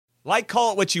Like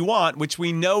Call It What You Want, which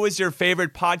we know is your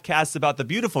favorite podcast about the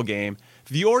beautiful game,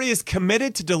 Vuori is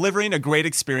committed to delivering a great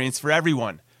experience for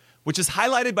everyone, which is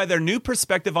highlighted by their new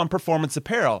perspective on performance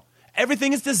apparel.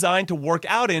 Everything is designed to work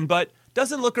out in, but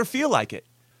doesn't look or feel like it.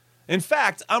 In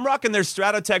fact, I'm rocking their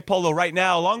Stratotech polo right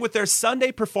now, along with their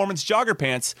Sunday Performance jogger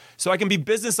pants, so I can be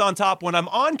business on top when I'm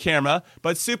on camera,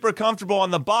 but super comfortable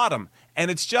on the bottom. And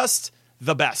it's just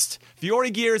the best.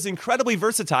 Vuori gear is incredibly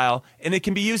versatile, and it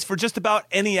can be used for just about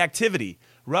any activity.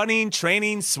 Running,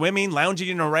 training, swimming,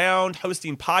 lounging around,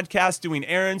 hosting podcasts, doing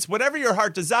errands, whatever your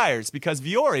heart desires, because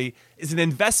Vuori is an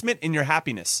investment in your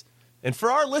happiness. And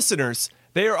for our listeners,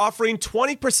 they are offering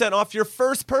 20% off your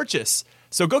first purchase.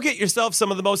 So go get yourself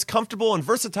some of the most comfortable and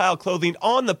versatile clothing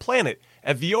on the planet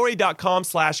at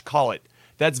vuori.com/callit.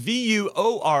 That's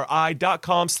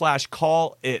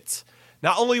VUORI.com/callit.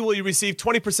 Not only will you receive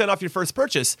 20% off your first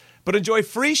purchase, but enjoy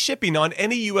free shipping on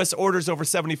any U.S. orders over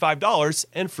 $75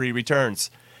 and free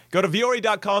returns. Go to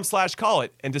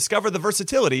vuori.com/callit and discover the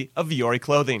versatility of Vuori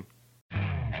clothing.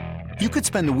 You could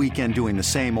spend the weekend doing the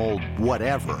same old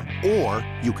whatever, or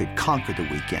you could conquer the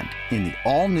weekend in the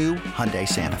all-new Hyundai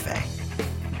Santa Fe.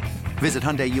 Visit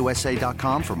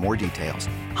HyundaiUSA.com for more details.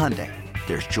 Hyundai,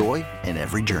 there's joy in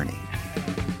every journey.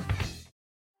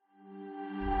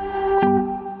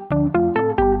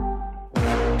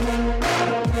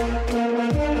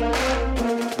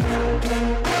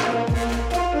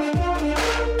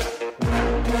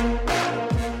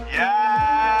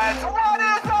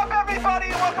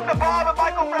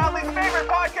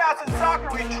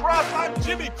 I'm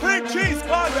Jimmy Cream Cheese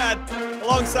Conrad,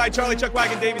 alongside Charlie Chuck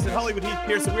Wagon Davies and Hollywood Heath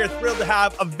Pearson. We are thrilled to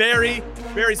have a very,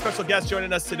 very special guest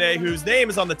joining us today, whose name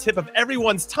is on the tip of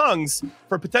everyone's tongues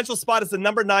for a potential spot as the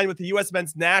number 9 with the U.S.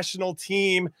 men's national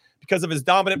team because of his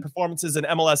dominant performances in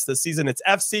MLS this season. It's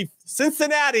FC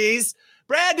Cincinnati's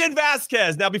Brandon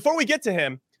Vazquez. Now, before we get to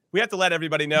him, we have to let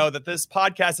everybody know that this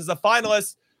podcast is a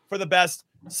finalist for the best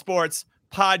sports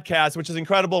podcast, which is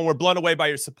incredible, and we're blown away by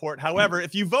your support. However,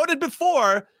 if you voted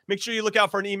before, make sure you look out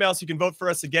for an email so you can vote for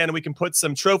us again, and we can put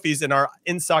some trophies in our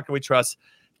In Soccer We Trust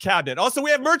cabinet. Also,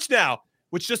 we have merch now,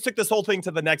 which just took this whole thing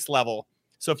to the next level.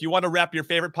 So if you want to rep your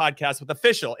favorite podcast with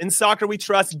official In Soccer We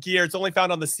Trust gear, it's only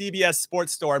found on the CBS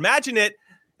Sports Store. Imagine it.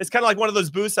 It's kind of like one of those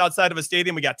booths outside of a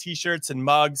stadium. We got T-shirts and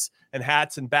mugs and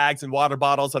hats and bags and water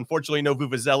bottles. Unfortunately, no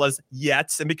vuvuzelas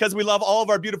yet. And because we love all of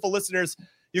our beautiful listeners,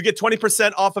 you get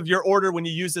 20% off of your order when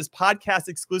you use this podcast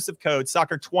exclusive code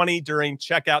Soccer20 during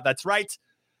checkout. That's right,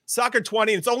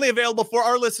 Soccer20. It's only available for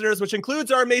our listeners, which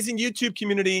includes our amazing YouTube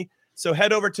community. So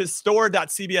head over to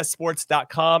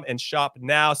store.cbssports.com and shop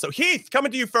now. So Heath,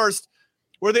 coming to you first.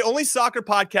 We're the only soccer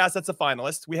podcast that's a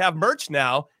finalist. We have merch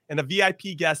now, and a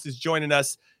VIP guest is joining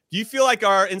us. Do you feel like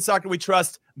our In Soccer We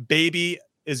Trust baby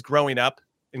is growing up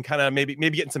and kind of maybe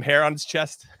getting some hair on its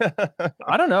chest?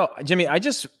 I don't know, Jimmy.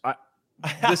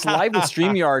 This live with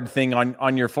StreamYard thing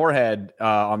on your forehead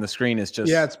on the screen is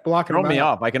just it's blocking me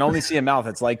off. I can only see a mouth.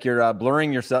 It's like you're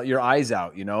blurring your eyes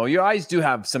out. You know, your eyes do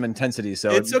have some intensity, so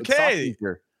it's okay.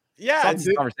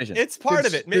 Conversation. It's part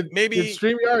of it. Maybe did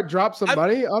StreamYard drop some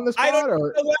money on this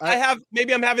pod?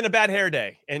 Maybe I'm having a bad hair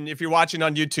day, and if you're watching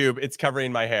on YouTube, it's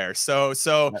covering my hair. So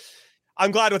I'm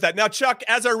glad with that. Now, Chuck,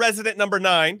 as our resident number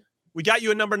 9, we got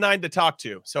you a number 9 to talk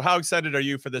to. So how excited are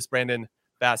you for this Brandon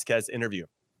Vazquez interview?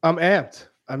 I'm amped.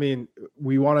 I mean,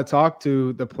 we want to talk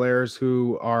to the players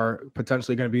who are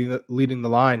potentially going to be leading the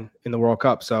line in the World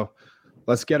Cup. So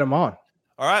let's get them on.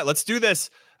 All right, let's do this.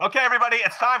 Okay, everybody,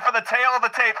 it's time for the tail of the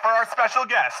tape for our special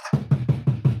guest.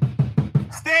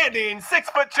 Standing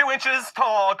 6'2"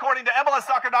 tall, according to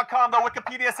MLSsoccer.com, the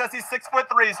Wikipedia says he's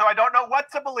 6'3", so I don't know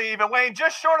what to believe, and weighing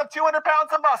just short of 200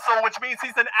 pounds of muscle, which means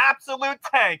he's an absolute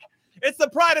tank. It's the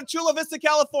pride of Chula Vista,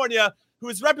 California, who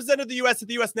has represented the U.S. at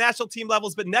the U.S. national team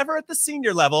levels, but never at the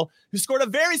senior level, who scored a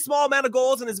very small amount of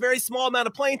goals and his very small amount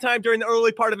of playing time during the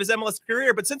early part of his MLS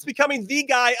career. But since becoming the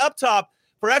guy up top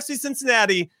for FC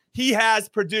Cincinnati, he has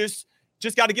produced,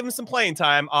 just got to give him some playing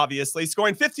time, obviously,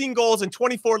 scoring 15 goals in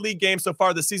 24 league games so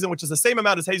far this season, which is the same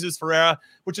amount as Jesus Ferreira,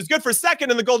 which is good for second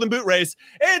in the Golden Boot race.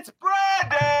 It's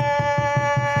Brandon!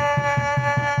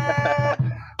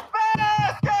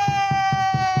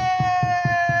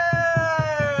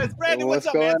 Brandon, what's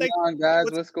up, man? What's going on, guys?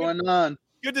 What's going on?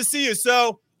 Good to see you.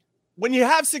 So when you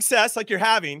have success like you're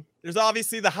having, there's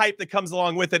obviously the hype that comes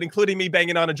along with it, including me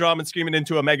banging on a drum and screaming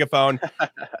into a megaphone.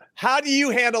 How do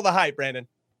you handle the hype, Brandon?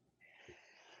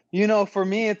 You know, for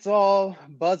me, it's all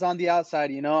buzz on the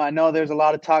outside. You know, I know there's a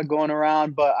lot of talk going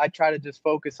around, but I try to just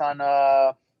focus on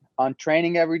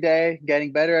training every day,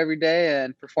 getting better every day,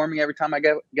 and performing every time I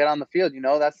get on the field. You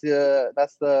know, that's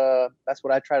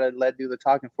what I try to let do the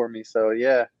talking for me. So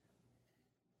yeah.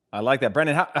 I like that.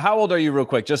 Brendan, how old are you real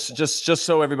quick? Just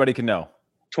so everybody can know.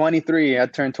 23. I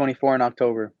turned 24 in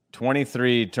October.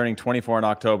 23, turning 24 in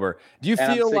October. Do you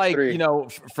And feel like, you know,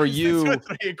 for you, of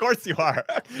course you are.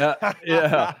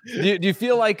 yeah. Do you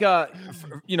feel like,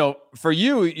 you know, for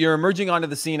you, you're emerging onto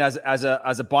the scene as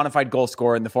a bona fide goal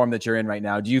scorer in the form that you're in right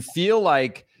now. Do you feel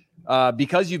like,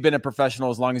 because you've been a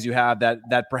professional as long as you have,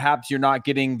 that perhaps you're not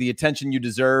getting the attention you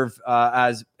deserve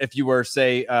as if you were,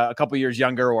 say, a couple years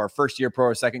younger, or first year pro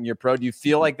or second year pro? Do you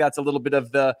feel like that's a little bit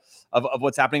of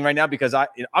what's happening right now? Because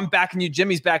I'm backing you,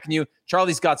 Jimmy's backing you,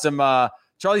 Charlie's got some.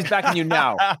 Charlie's backing you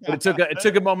now, but it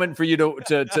took a moment for you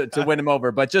to win him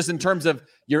over. But just in terms of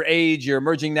your age, you're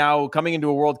emerging now, coming into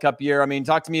a World Cup year. I mean,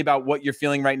 talk to me about what you're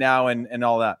feeling right now and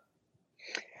all that.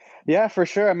 Yeah, for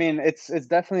sure. I mean, it's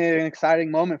definitely an exciting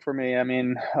moment for me. I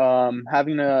mean,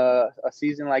 having a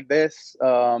season like this,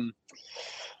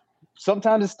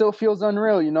 sometimes it still feels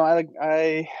unreal. You know,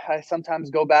 I sometimes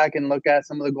go back and look at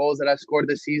some of the goals that I've scored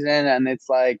this season, and it's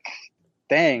like,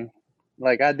 dang,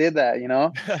 like I did that, you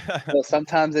know. So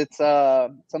sometimes it's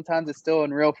still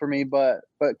unreal for me, but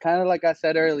kind of like I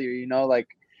said earlier, you know, like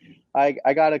I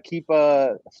got to keep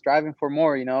striving for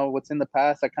more. You know, what's in the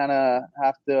past, I kind of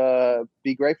have to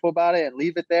be grateful about it and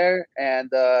leave it there and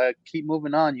keep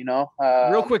moving on, you know.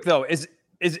 Real quick, though, is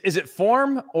it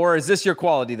form, or is this your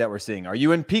quality that we're seeing? Are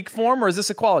you in peak form, or is this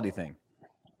a quality thing?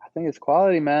 I think it's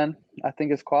quality, man. I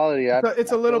think it's quality.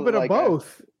 It's a little bit of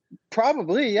both.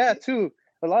 Probably, yeah, too.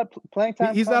 A lot of playing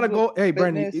time. He's not a goal. Hey,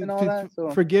 Brendan,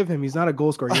 forgive him. He's not a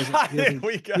goal scorer.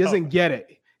 He doesn't get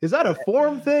it. Is that a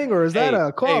form thing, or is that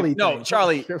a quality thing? No,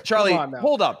 Charlie,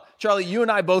 hold up. Charlie, you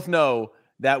and I both know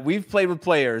that we've played with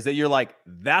players that you're like,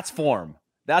 that's form.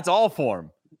 That's all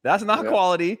form. That's not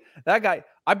quality. That guy,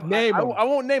 I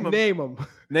won't name him.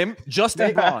 Name him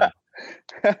Justin Braun.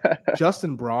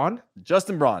 Justin Braun?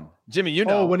 Justin Braun. Jimmy, you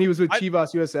know. Oh, when he was with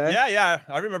Chivas USA? Yeah.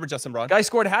 I remember Justin Braun. Guy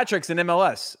scored hat tricks in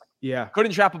MLS. Yeah.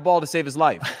 Couldn't trap a ball to save his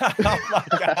life. Oh my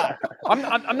God.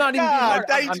 I'm not even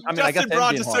Justin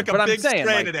Braun just took a big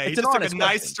stray today. He just took a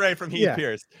nice stray from Heath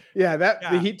Pierce.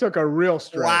 Yeah, he took a real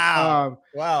stray. Wow.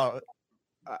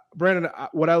 Brandon,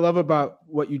 what I love about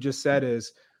what you just said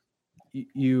is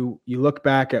you look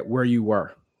back at where you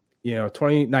were. You know,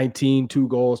 2019, 2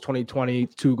 goals, 2020,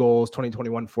 2 goals,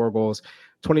 2021, 4 goals,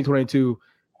 2022,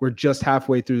 we're just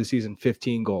halfway through the season,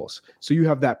 15 goals. So you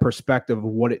have that perspective of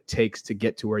what it takes to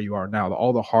get to where you are now,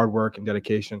 all the hard work and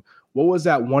dedication. What was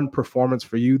that one performance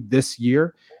for you this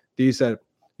year that you said,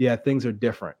 yeah, things are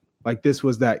different? Like this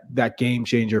was that game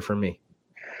changer for me.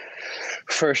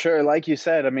 For sure. Like you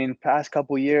said, I mean, past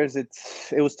couple of years, it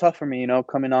was tough for me, you know,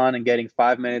 coming on and getting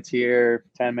 5 minutes here,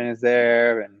 10 minutes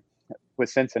there. And with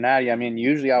Cincinnati, I mean,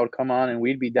 usually I would come on and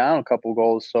we'd be down a couple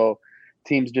goals. So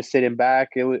teams just sitting back.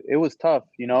 It was tough,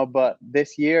 you know, but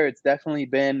this year it's definitely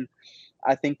been,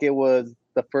 I think it was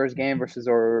the first game versus,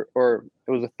 or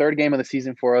it was the third game of the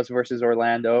season for us versus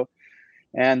Orlando.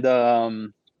 And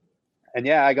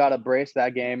yeah, I got a brace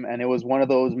that game. And it was one of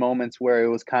those moments where it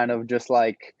was kind of just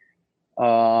like,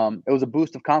 it was a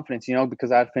boost of confidence, you know,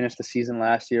 because I had finished the season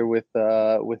last year with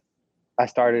I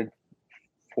started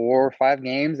 4 or 5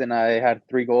 games and I had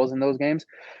 3 goals in those games.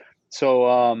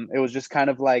 So it was just kind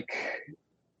of like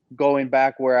going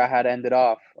back where I had ended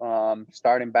off,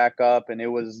 starting back up. And it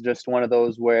was just one of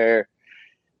those where,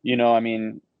 you know, I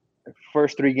mean,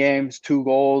 first 3 games, 2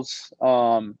 goals.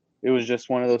 It was just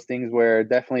one of those things where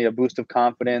definitely a boost of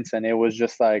confidence. And it was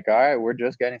just like, all right, we're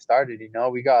just getting started. You know,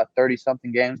 we got 30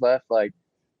 something games left. Like,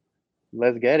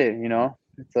 let's get it. You know,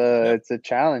 it's a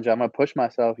challenge. I'm going to push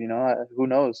myself, you know, who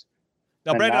knows?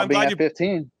 Now, Brandon, I'm glad you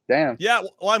 15. Damn. Yeah.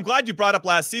 Well, I'm glad you brought up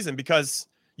last season because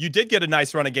you did get a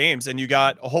nice run of games and you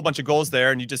got a whole bunch of goals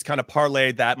there and you just kind of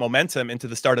parlayed that momentum into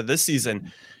the start of this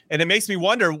season. And it makes me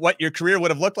wonder what your career would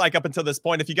have looked like up until this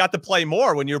point if you got to play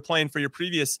more when you were playing for your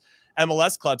previous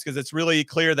MLS clubs, because it's really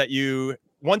clear that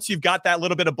once you've got that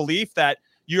little bit of belief that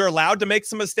you're allowed to make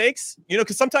some mistakes, you know,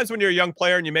 because sometimes when you're a young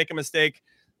player and you make a mistake,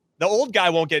 the old guy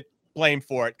won't get blamed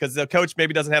for it because the coach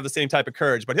maybe doesn't have the same type of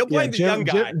courage, but he'll blame the young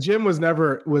guy. Jim was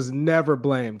never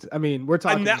blamed. I mean, we're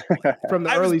talking from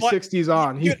the early 60s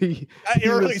on.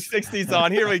 Early 60s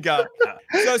on. Here we go.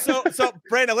 So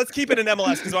Brandon, let's keep it in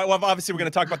MLS because obviously we're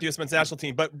going to talk about the U.S. men's national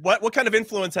team. But what kind of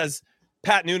influence has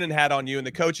Pat Noonan had on you and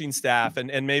the coaching staff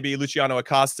and maybe Luciano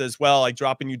Acosta as well, like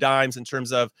dropping you dimes in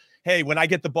terms of, hey, when I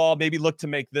get the ball, maybe look to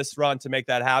make this run to make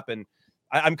that happen?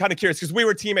 I'm kind of curious because we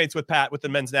were teammates with Pat with the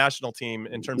men's national team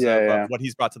in terms of what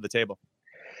he's brought to the table.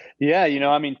 Yeah, you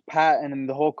know, I mean, Pat and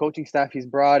the whole coaching staff he's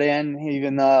brought in,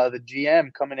 even the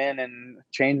GM coming in and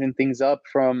changing things up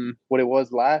from what it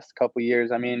was last couple of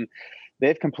years. I mean,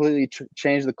 they've completely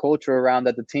changed the culture around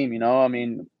at the team. You know, I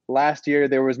mean, last year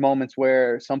there was moments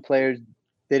where some players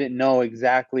didn't know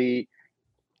exactly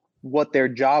what their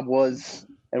job was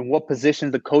and what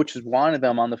positions the coaches wanted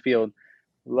them on the field.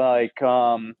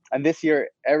 And this year,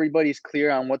 everybody's clear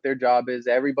on what their job is.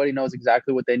 Everybody knows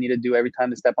exactly what they need to do every time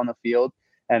they step on the field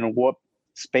and what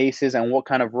spaces and what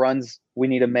kind of runs we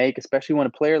need to make, especially when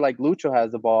a player like Lucho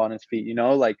has the ball on his feet.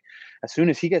 Like as soon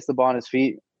as he gets the ball on his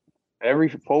feet, every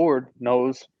forward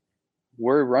knows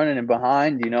we're running him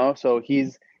behind, so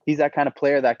he's that kind of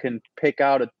player that can pick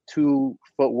out a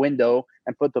 2-foot window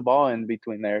and put the ball in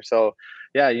between there. So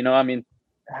yeah,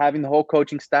 having the whole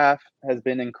coaching staff has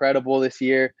been incredible this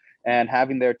year, and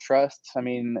having their trust.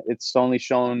 It's only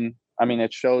shown,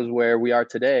 it shows where we are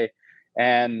today.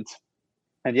 And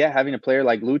yeah, having a player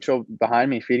like Lucho behind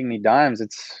me feeding me dimes,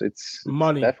 it's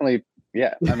money. Definitely.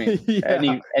 Yeah.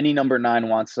 Yeah. Any number 9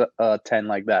 wants a 10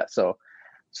 like that. So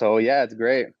yeah, it's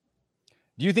great.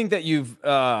 Do you think that you've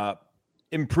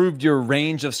improved your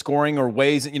range of scoring or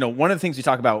ways? One of the things we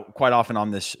talk about quite often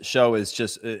on this show is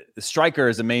just striker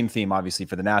is a main theme, obviously,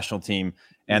 for the national team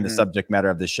and the subject matter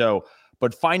of the show,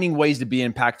 but finding ways to be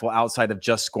impactful outside of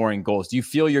just scoring goals. Do you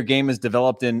feel your game is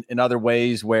developed in other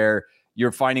ways where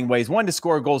you're finding ways, one, to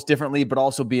score goals differently, but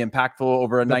also be impactful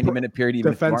over a 90-minute period,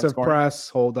 even defensive if you press,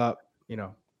 hold up,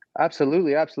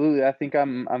 Absolutely. I think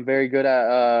I'm very good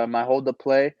at my hold up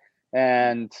play,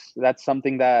 and that's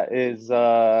something that is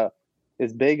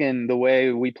big in the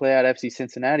way we play at FC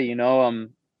Cincinnati.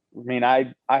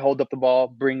 I hold up the ball,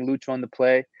 bring Lucho into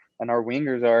play, and our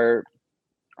wingers are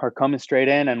coming straight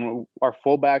in, and our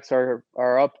fullbacks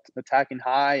are up attacking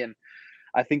high. And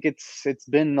I think it's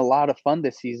been a lot of fun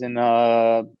this season.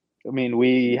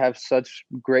 We have such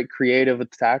great creative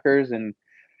attackers, and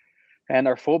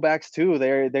our fullbacks too.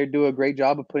 They do a great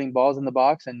job of putting balls in the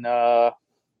box, and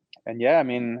yeah,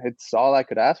 it's all I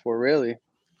could ask for, really.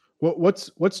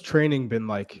 What's training been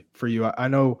like for you? I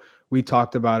know we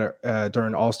talked about it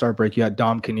during All-Star break. You had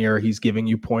Dom Kinnear. He's giving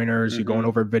you pointers. You're going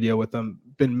over video with him.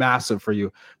 Been massive for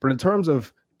you. But in terms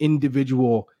of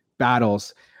individual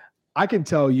battles, I can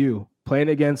tell you, playing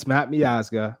against Matt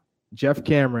Miazga, Jeff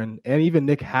Cameron, and even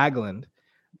Nick Hagland,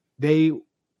 they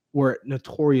were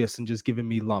notorious in just giving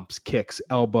me lumps, kicks,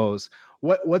 elbows.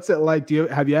 What's it like?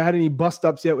 Have you had any bust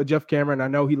ups yet with Jeff Cameron? I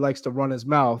know he likes to run his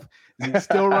mouth. Is he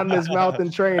still running his mouth in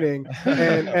training?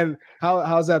 And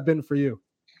how's that been for you?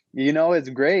 It's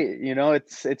great.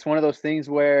 It's one of those things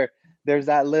where there's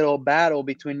that little battle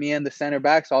between me and the center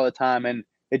backs all the time, and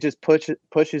it just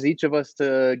pushes each of us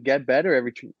to get better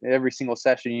every single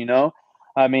session. Yeah.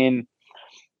 For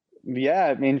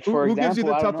who example, gives you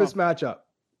the toughest matchup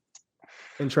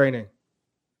in training?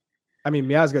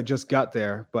 Miazga just got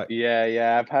there, but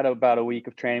yeah, I've had about a week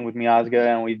of training with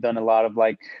Miazga, and we've done a lot of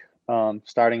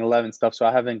starting 11 stuff, so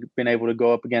I haven't been able to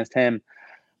go up against him.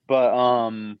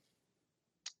 But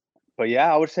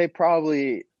yeah, I would say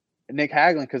probably Nick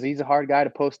Hagland, because he's a hard guy to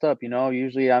post up.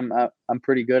 Usually I'm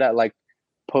pretty good at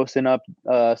posting up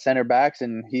center backs,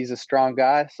 and he's a strong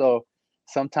guy, so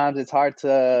sometimes it's hard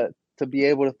to be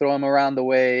able to throw him around the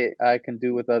way I can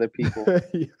do with other people.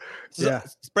 Yeah. So,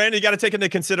 Brandon, you got to take into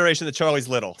consideration that Charlie's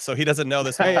little, so he doesn't know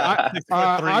this. Hey, I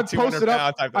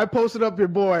posted up your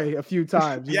boy a few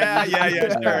times. Yeah,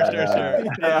 sure.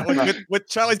 Yeah. With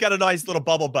Charlie's got a nice little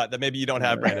bubble butt that maybe you don't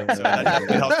have, Brandon, so that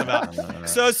definitely helps him out.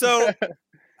 So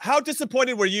how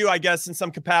disappointed were you, I guess, in some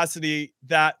capacity,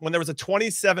 that when there was a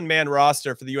 27-man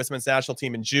roster for the U.S. men's national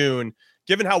team in June,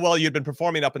 given how well you'd been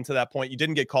performing up until that point, you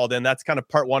didn't get called in? That's kind of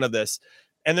part one of this.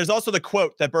 And there's also the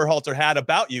quote that Berhalter had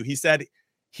about you. He said,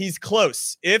 he's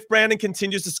close. If Brandon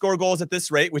continues to score goals at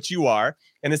this rate, which you are,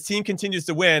 and his team continues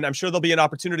to win, I'm sure there'll be an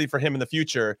opportunity for him in the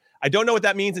future. I don't know what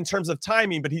that means in terms of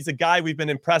timing, but he's a guy we've been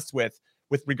impressed with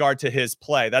regard to his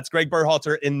play. That's Greg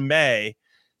Berhalter in May.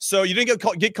 So you didn't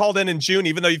get called in June,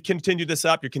 even though you've continued this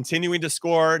up. You're continuing to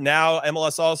score, now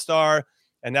MLS All-Star,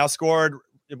 and now scored,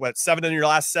 7 in your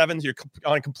last 7. You're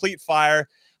on complete fire.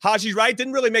 Haji Wright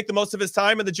didn't really make the most of his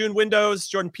time in the June windows.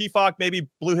 Jordan Pefok maybe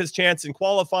blew his chance in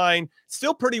qualifying.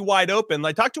 Still pretty wide open.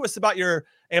 Talk to us about your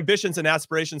ambitions and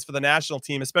aspirations for the national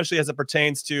team, especially as it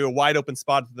pertains to a wide open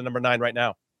spot for the number 9 right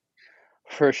now.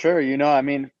 For sure.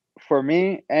 For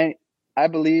me, and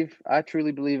I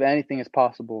truly believe anything is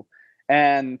possible.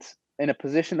 And in a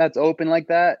position that's open like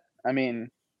that, if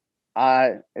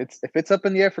it's up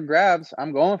in the air for grabs,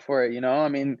 I'm going for it.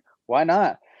 Why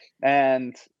not?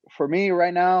 And for me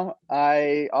right now,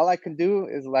 all I can do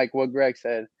is like what Greg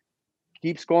said,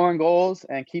 keep scoring goals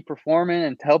and keep performing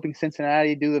and helping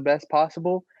Cincinnati do the best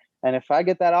possible. And if I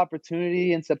get that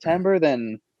opportunity in September,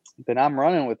 then I'm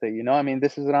running with it.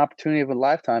 This is an opportunity of a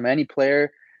lifetime. Any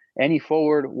player, any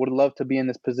forward would love to be in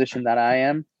this position that I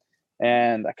am.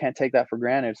 and I can't take that for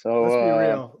granted. So let's be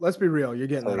real. Let's be real. You're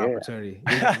getting that opportunity.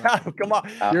 Come on.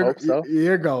 I hope so.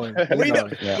 You're going.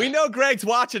 We know Greg's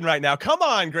watching right now. Come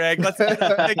on, Greg. Let's make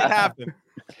it happen.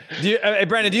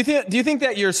 Brandon, do you think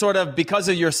that you're sort of, because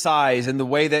of your size and the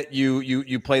way that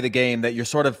you play the game, that you're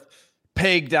sort of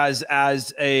pegged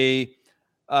as a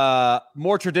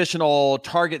more traditional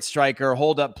target striker,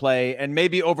 hold up play, and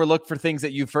maybe overlooked for things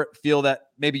that you feel that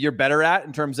maybe you're better at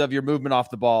in terms of your movement off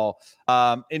the ball?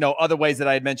 Other ways that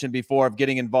I had mentioned before of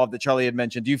getting involved that Charlie had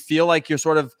mentioned. Do you feel like you're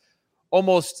sort of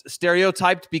almost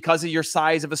stereotyped because of your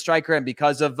size of a striker and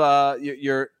because of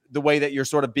the way that you're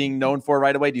sort of being known for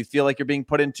right away? Do you feel like you're being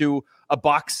put into a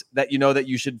box that that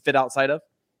you should fit outside of?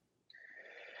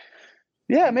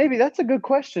 Yeah, maybe that's a good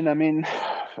question. I mean,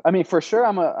 for sure,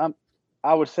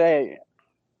 I would say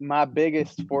my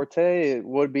biggest forte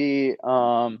would be,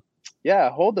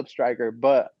 hold up striker.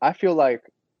 But I feel like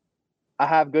I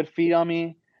have good feet on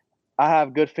me. I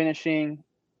have good finishing.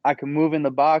 I can move in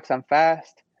the box. I'm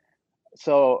fast.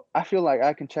 So I feel like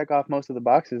I can check off most of the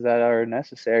boxes that are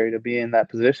necessary to be in that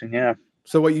position. Yeah.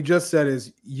 So what you just said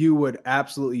is you would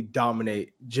absolutely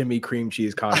dominate Jimmy Cream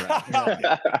Cheese Conrad.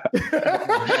 I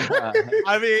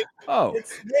mean,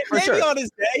 maybe sure. on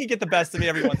his day he get the best of me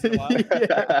every once in a while.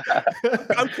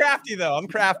 I'm crafty though. I'm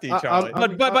crafty, Charlie.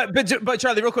 But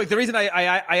Charlie, real quick, the reason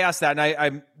I asked that, and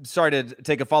I'm sorry to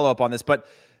take a follow up on this, but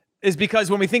is because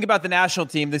when we think about the national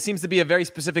team, there seems to be a very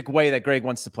specific way that Greg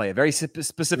wants to play, a very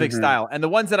specific style, and the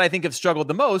ones that I think have struggled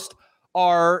the most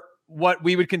are what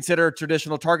we would consider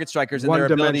traditional target strikers and their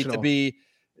ability to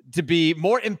be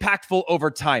more impactful over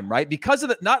time, right? Because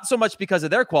of not so much because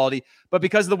of their quality, but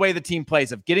because of the way the team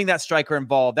plays, of getting that striker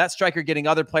involved, that striker getting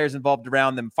other players involved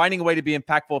around them, finding a way to be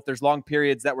impactful if there's long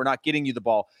periods that we're not getting you the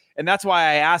ball. And that's why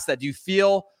I asked that. Do you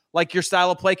feel like your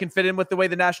style of play can fit in with the way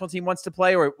the national team wants to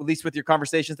play, or at least with your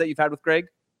conversations that you've had with Greg?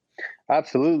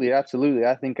 Absolutely.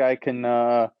 I think I can,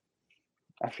 I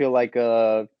feel like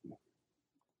a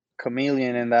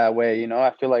chameleon in that way.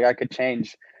 I feel like I could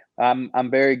change. I'm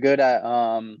very good at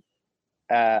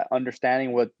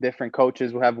understanding what different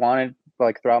coaches have wanted,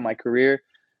 like throughout my career.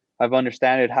 I've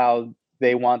understood how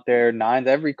they want their nines.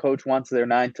 Every coach wants their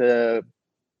nine to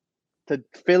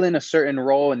fill in a certain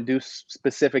role and do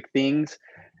specific things.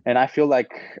 And I feel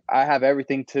like I have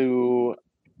everything to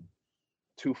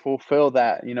fulfill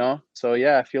that, So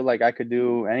yeah, I feel like I could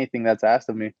do anything that's asked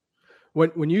of me.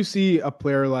 When you see a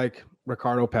player like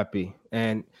Ricardo Pepi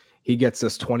and he gets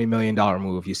this $20 million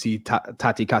move, you see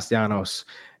Tati Castellanos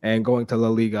and going to La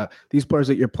Liga, these players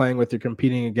that you're playing with, you're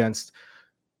competing against,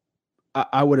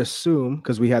 I would assume,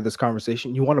 because we had this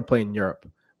conversation, you want to play in Europe.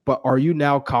 But are you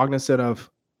now cognizant of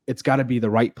it's got to be the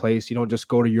right place? You don't just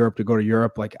go to Europe to go to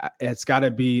Europe. Like, it's got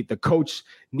to be, the coach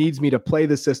needs me to play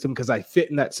the system because I fit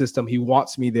in that system. He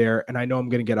wants me there, and I know I'm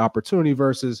going to get opportunity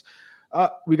versus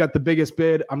we got the biggest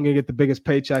bid, I'm going to get the biggest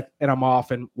paycheck, and I'm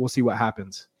off, and we'll see what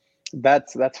happens.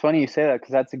 That's funny you say that,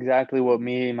 because that's exactly what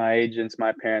me, my agents,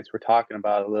 my parents were talking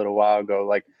about a little while ago.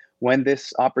 Like, when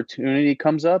this opportunity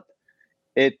comes up,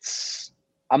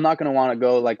 I'm not going to want to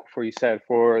go, like before you said,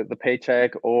 for the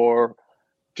paycheck or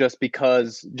just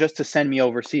to send me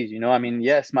overseas. I mean,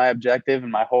 yes, my objective in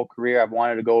my whole career, I've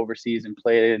wanted to go overseas and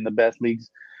play in the best leagues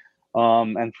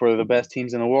and for the best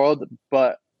teams in the world.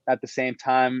 But at the same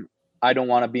time, I don't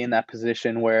want to be in that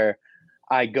position where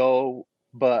I go,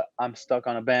 but I'm stuck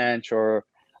on a bench, or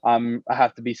I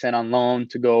have to be sent on loan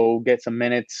to go get some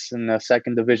minutes in the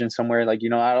second division somewhere. Like,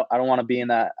 I don't want to be in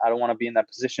that. I don't want to be in that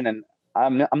position. And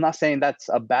I'm not saying that's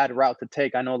a bad route to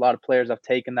take. I know a lot of players have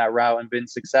taken that route and been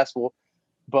successful,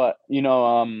 but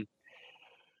kind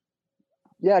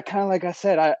of like I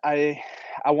said, I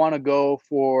want to go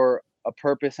for a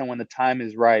purpose and when the time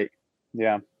is right.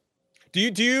 Yeah. Do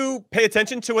you pay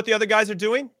attention to what the other guys are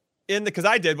doing? Because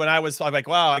I did when I'm like,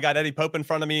 wow, I got Eddie Pope in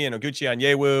front of me and Oguchi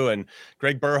Onyewu and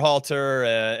Greg Berhalter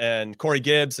and Corey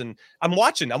Gibbs. And I'm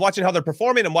watching how they're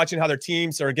performing. I'm watching how their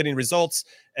teams are getting results.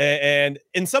 And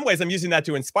in some ways, I'm using that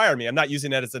to inspire me. I'm not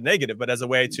using that as a negative, but as a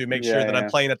way to make sure that I'm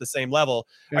playing at the same level.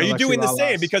 Yeah, are you doing the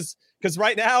same? Because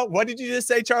right now, what did you just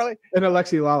say, Charlie? And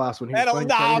Alexi Lalas when he was playing.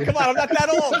 No, come on. I'm not that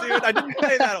old, dude. I didn't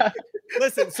play that old.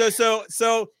 Listen,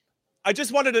 so I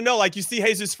just wanted to know, like, you see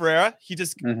Jesus Ferreira, he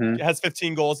just has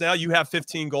 15 goals now. You have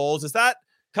 15 goals. Is that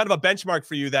kind of a benchmark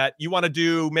for you that you want to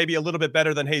do maybe a little bit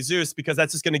better than Jesus, because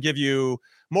that's just going to give you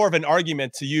more of an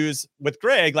argument to use with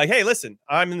Greg? Like, hey, listen,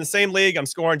 I'm in the same league. I'm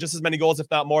scoring just as many goals, if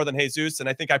not more, than Jesus. And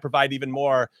I think I provide even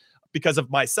more because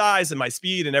of my size and my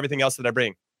speed and everything else that I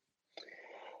bring.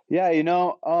 Yeah,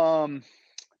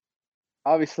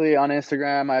 obviously on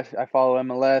Instagram, I follow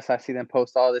MLS. I see them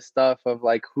post all this stuff of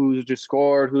like who's just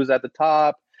scored, who's at the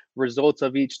top, results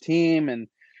of each team.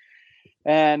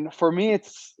 And for me,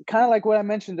 it's kind of like what I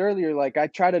mentioned earlier. Like, I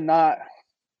try to not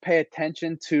pay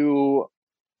attention to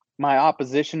my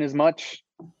opposition as much.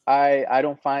 I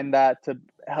don't find that to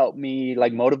help me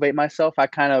like motivate myself. I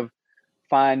kind of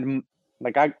find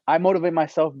like I motivate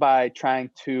myself by trying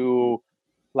to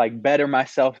like better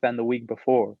myself than the week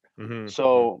before.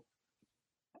 So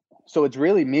it's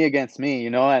really me against me,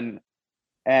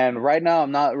 and right now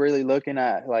I'm not really looking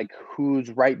at like who's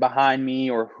right behind me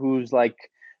or who's like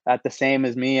at the same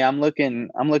as me. I'm looking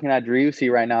at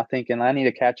Driussi right now thinking I need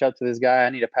to catch up to this guy. I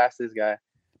need to pass this guy.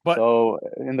 But so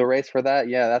in the race for that,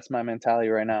 yeah, that's my mentality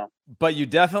right now. But you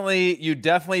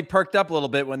definitely perked up a little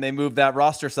bit when they moved that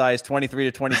roster size 23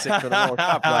 to 26 for the World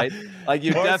Cup, right? Like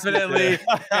you definitely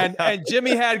and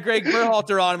Jimmy had Greg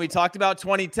Berhalter on. We talked about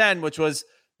 2010, which was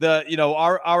the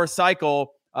our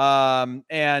cycle,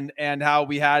 and how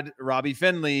we had Robbie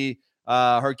Finley,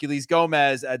 Hercules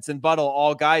Gomez, Edson Buttle,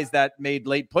 all guys that made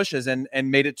late pushes and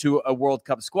made it to a World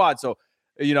Cup squad. So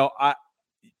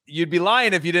you'd be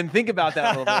lying if you didn't think about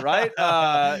that a little bit, right?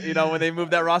 When they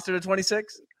moved that roster to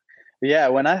 26. Yeah,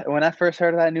 when I first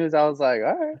heard that news, I was like,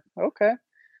 all right, okay,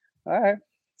 all right,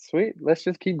 sweet. Let's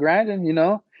just keep grinding.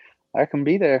 I can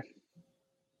be there.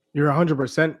 You're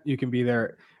 100%. You can be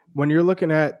there. When you're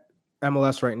looking at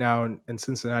MLS right now, and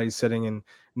Cincinnati's sitting in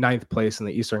 9th place in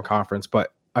the Eastern Conference,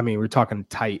 but I mean, we're talking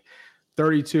tight.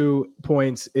 32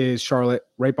 points is Charlotte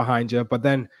right behind you, but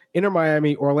then Inter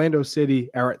Miami, Orlando City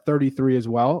are at 33 as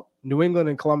well. New England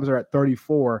and Columbus are at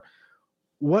 34.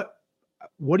 What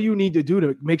do you need to do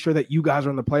to make sure that you guys are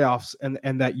in the playoffs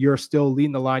and that you're still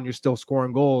leading the line, you're still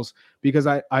scoring goals? Because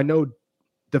I know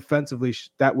defensively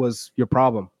that was your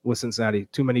problem with Cincinnati.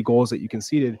 Too many goals that you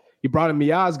conceded. You brought in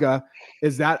Miazga.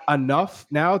 Is that enough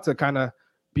now to kind of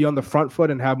be on the front foot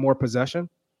and have more possession?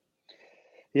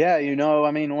 Yeah,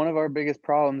 I mean, one of our biggest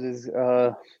problems is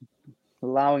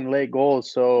allowing late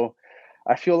goals. So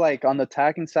I feel like on the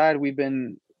attacking side, we've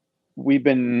been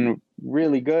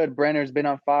really good. Brenner's been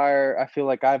on fire. I feel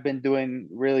like I've been doing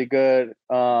really good.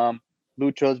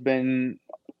 Lucho's been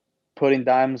putting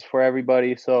dimes for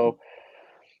everybody. So,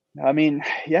 I mean,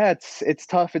 yeah, it's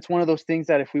tough. It's one of those things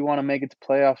that if we want to make it to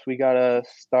playoffs, we got to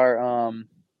start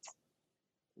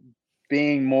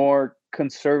being more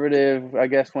conservative, I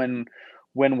guess, when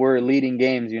we're leading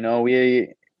games. In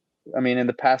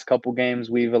the past couple games,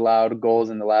 we've allowed goals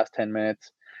in the last 10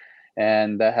 minutes.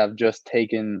 And that have just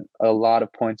taken a lot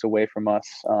of points away from us.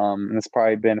 And it's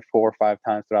probably been 4 or 5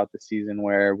 times throughout the season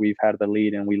where we've had the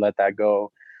lead and we let that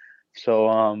go. So,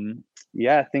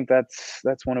 I think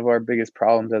that's one of our biggest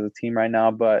problems as a team right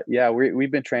now. But, yeah,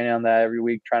 we've been training on that every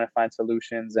week, trying to find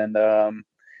solutions. And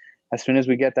as soon as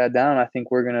we get that down, I think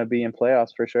we're going to be in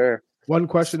playoffs for sure. One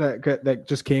question that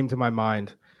just came to my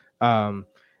mind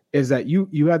is that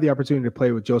you had the opportunity to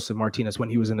play with Joseph Martinez when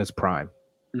he was in his prime.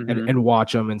 Mm-hmm. and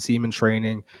watch him and see him in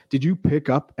training. Did you pick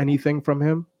up anything from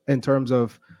him in terms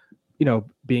of,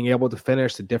 being able to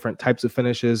finish the different types of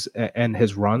finishes and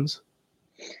his runs?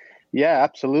 Yeah,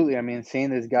 absolutely. I mean,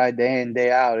 seeing this guy day in,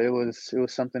 day out, it was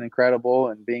something incredible,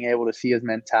 and being able to see his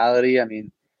mentality. I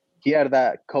mean, he had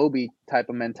that Kobe type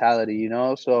of mentality,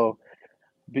 So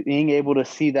being able to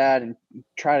see that and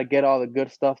try to get all the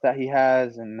good stuff that he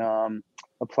has and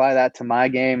apply that to my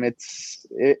game,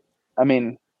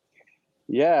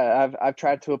 yeah, I've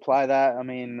tried to apply that. I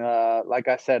mean, like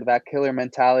I said, that killer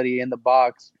mentality in the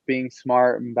box, being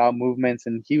smart about movements,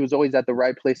 and he was always at the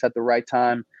right place at the right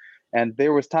time. And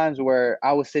there was times where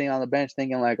I was sitting on the bench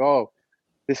thinking like, oh,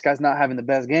 this guy's not having the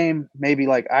best game. Maybe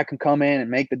like I can come in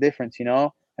and make the difference,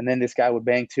 And then this guy would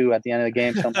bang 2 at the end of the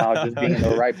game somehow, just being in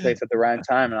the right place at the right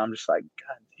time. And I'm just like,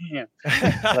 God damn,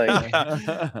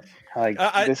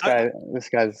 this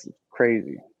guy's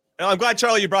crazy. I'm glad,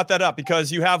 Charlie, you brought that up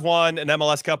because you have won an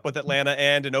MLS Cup with Atlanta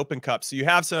and an Open Cup. So you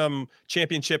have some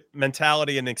championship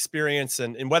mentality and experience.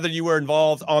 And whether you were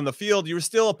involved on the field, you were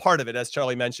still a part of it, as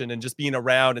Charlie mentioned, and just being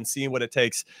around and seeing what it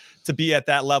takes to be at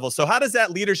that level. So how does that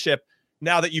leadership,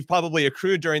 now that you've probably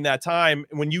accrued during that time,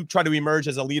 when you try to emerge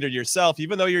as a leader yourself,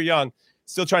 even though you're young,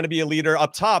 still trying to be a leader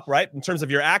up top, right, in terms of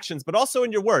your actions, but also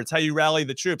in your words, how you rally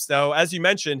the troops. Now, as you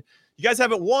mentioned, you guys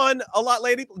haven't won a lot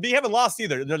lately. You haven't lost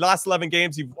either. In the last 11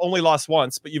 games, you've only lost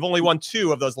once, but you've only won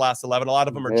 2 of those last 11. A lot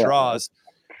of them are draws.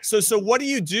 So what do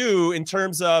you do in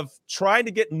terms of trying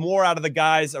to get more out of the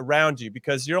guys around you?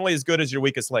 Because you're only as good as your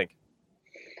weakest link.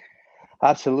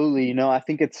 Absolutely. I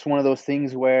think it's one of those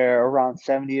things where around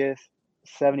 70th,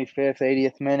 75th,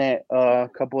 80th minute, a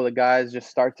couple of the guys just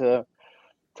start to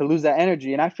lose that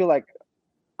energy. And I feel like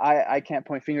I can't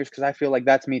point fingers because I feel like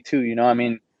that's me too. I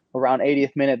mean, around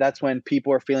 80th minute, that's when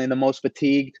people are feeling the most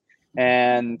fatigued.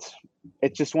 And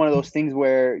it's just one of those things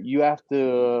where you have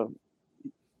to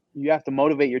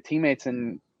motivate your teammates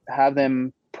and have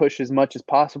them push as much as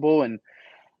possible. And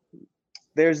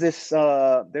there's this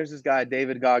guy,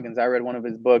 David Goggins. I read one of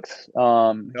his books.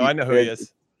 I know who he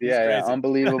is. Yeah,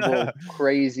 unbelievable,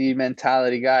 crazy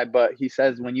mentality guy. But he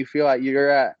says when you feel like you're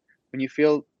at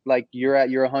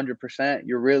your 100%,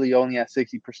 you're really only at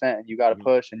 60%, and you got to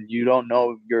push, and you don't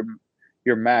know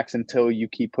your max until you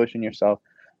keep pushing yourself.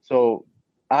 So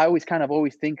I always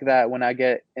think that when I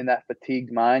get in that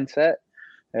fatigued mindset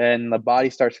and the body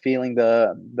starts feeling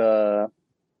the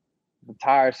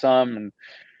tiresome, and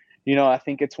I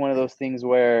think it's one of those things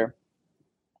where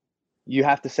you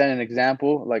have to set an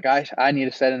example. Like I need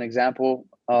to set an example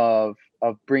of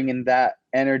bringing that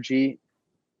energy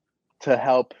to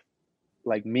help,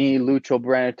 like me, Lucho,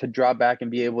 Brenner, to drop back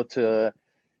and be able to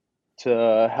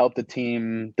help the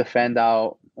team defend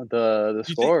out the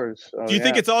scores. Do you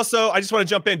think it's also, I just want to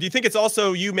jump in. Do you think it's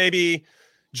also you maybe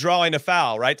drawing a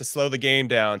foul, right? To slow the game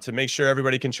down, to make sure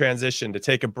everybody can transition, to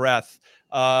take a breath,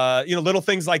 little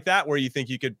things like that where you think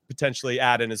you could potentially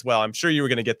add in as well. I'm sure you were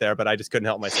going to get there, but I just couldn't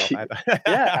help myself.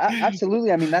 Yeah,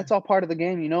 absolutely. I mean, that's all part of the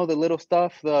game, the little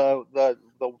stuff, the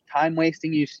time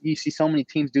wasting. You see so many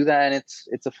teams do that, and it's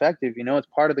effective. It's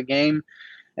part of the game.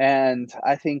 And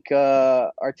I think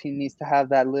our team needs to have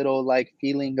that little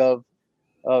feeling of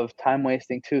time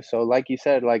wasting too. So like you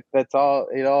said, that's all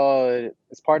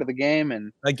it's part of the game,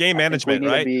 and like game management,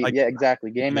 right? Yeah,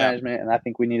 exactly. Game management. And I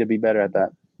think we need to be better at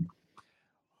that.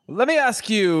 Let me ask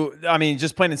you, I mean,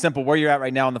 just plain and simple, where you're at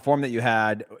right now in the form that you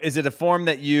had. Is it a form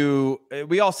that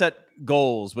we all set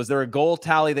goals? Was there a goal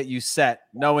tally that you set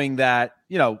knowing that,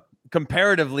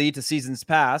 comparatively to seasons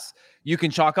past, you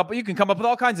can come up with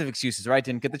all kinds of excuses, right?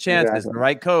 Didn't get the chances, exactly. The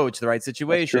right coach, the right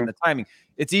situation, the timing.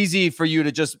 It's easy for you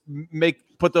to just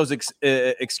put those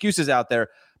excuses out there.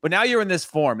 But now you're in this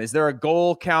form. Is there a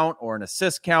goal count or an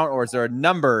assist count, or is there a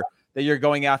number that you're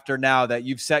going after now that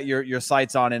you've set your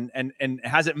sights on, and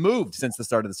has it moved since the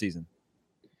start of the season?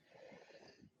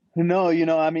 No,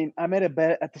 I mean, I made a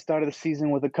bet at the start of the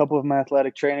season with a couple of my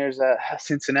athletic trainers at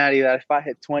Cincinnati that if I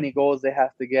hit 20 goals, they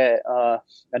have to get a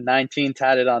 19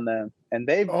 tatted on them. And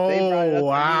they brought it up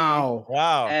wow. To me.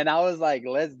 Wow. And I was like,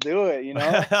 let's do it,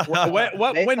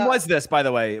 When was this, by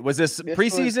the way? Was this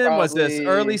preseason? Was this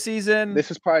early season? This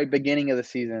was probably beginning of the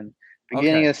season.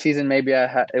 Beginning of the season, maybe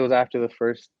it was after the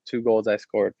first 2 goals I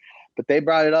scored. But they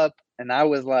brought it up, and I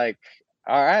was like,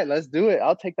 all right, let's do it.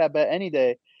 I'll take that bet any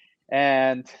day.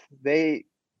 And they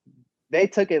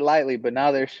took it lightly, but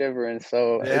now they're shivering.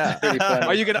 So it's pretty funny.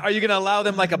 Are you gonna allow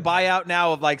them like a buyout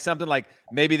now of like something like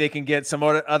maybe they can get some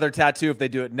other tattoo if they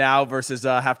do it now versus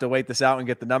have to wait this out and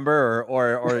get the number,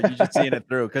 or are you just seeing it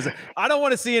through? Because I don't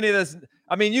want to see any of this.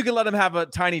 I mean, you can let them have a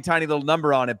tiny little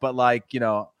number on it, but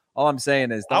all I'm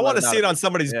saying is, I want to see it on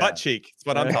somebody's butt cheek. That's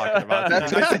what I'm talking about.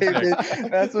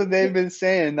 That's what they've been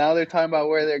saying. Now they're talking about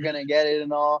where they're gonna get it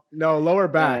and all. No, lower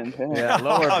back.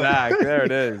 Lower back. There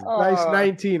it is. Nice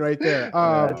 19 right there.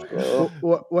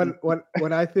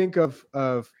 When I think of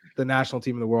the national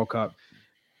team in the World Cup,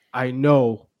 I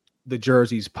know the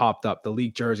jerseys popped up. The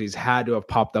league jerseys had to have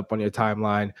popped up on your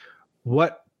timeline.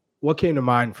 What came to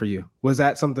mind for you? Was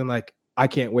that something like, I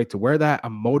can't wait to wear that,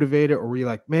 I'm motivated, or were you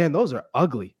like, man, those are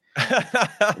ugly?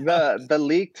 the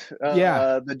leaked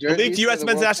the leaked U.S.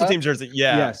 men's national team jersey.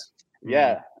 I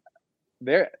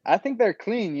think they're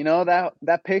clean.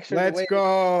 That picture. Let's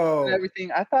go. Everything.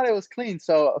 I thought it was clean,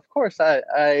 so of course I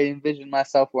envisioned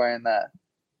myself wearing that.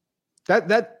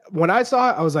 That when I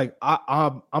saw it, I was like,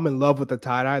 I'm in love with the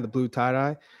tie-dye, the blue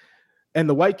tie-dye, and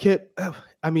the white kit.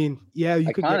 I mean, yeah,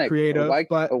 you could get creative,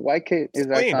 but a white kit is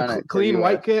iconic. Clean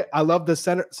white kit. I love the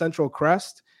central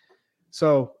crest.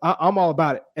 So I'm all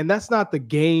about it. And that's not the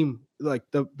game. Like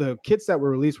the kits that were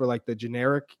released were like the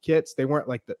generic kits. They weren't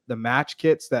like the match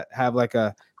kits that have like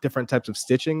a different types of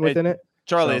stitching within it.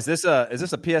 Charlie, is this a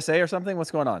PSA or something? What's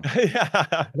going on?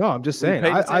 No, I'm just saying.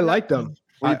 I like them.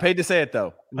 Were you paid to say it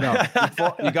though? No.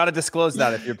 You got to disclose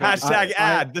that if you're paid. Hashtag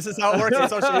ad. This is how it works on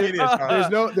social media,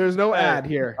 Charlie. There's no ad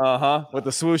here. With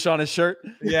the swoosh on his shirt.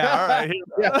 Yeah. All right.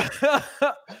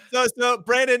 So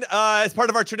Brandon, as part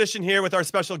of our tradition here with our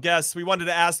special guests, we wanted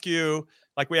to ask you,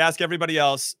 like we ask everybody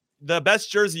else, the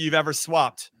best jersey you've ever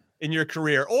swapped in your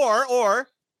career, or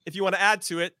if you want to add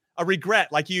to it, a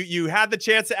regret. Like you had the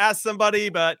chance to ask somebody,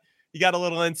 but you got a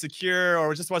little insecure,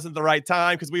 or it just wasn't the right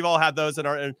time, because we've all had those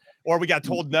or we got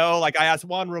told no. Like I asked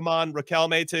Juan Roman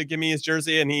Riquelme to give me his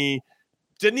jersey, and he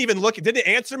didn't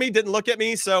answer me, didn't look at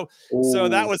me. So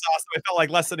that was awesome. I felt like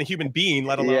less than a human being,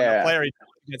 let alone a player.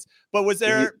 But was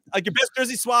there like your best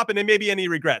jersey swap, and then maybe any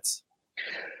regrets?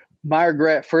 My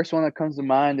regret, first one that comes to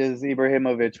mind is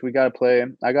Ibrahimovic. I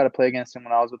got to play against him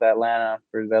when I was with Atlanta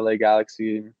for the LA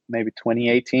Galaxy, maybe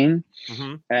 2018.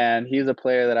 Mm-hmm. And he's a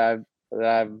player that I've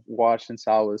watched since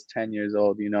I was 10 years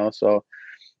old, you know? So,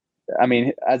 I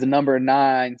mean, as a number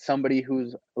 9, somebody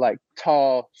who's like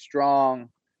tall, strong,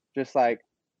 just like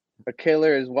a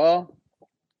killer as well.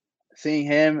 Seeing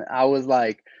him, I was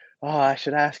like, oh, I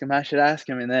should ask him.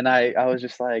 And then I was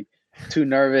just like, too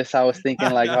nervous. I was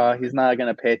thinking like, oh, he's not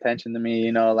gonna pay attention to me,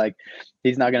 you know, like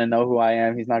he's not gonna know who I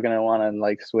am. He's not gonna want to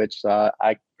like switch. So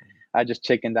I just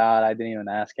chickened out. I didn't even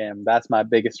ask him. That's my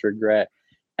biggest regret.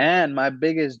 And my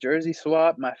biggest jersey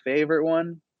swap, my favorite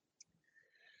one.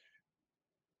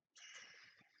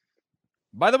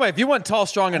 By the way, if you want tall,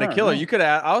 strong, and a killer, you could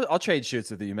add, I'll trade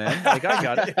shoots with you, man. Like I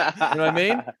got it. You know what I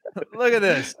mean? Look at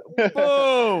this.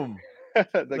 Boom.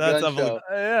 That's unbelievable.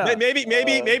 Yeah.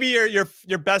 Maybe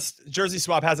your best jersey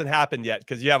swap hasn't happened yet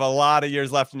because you have a lot of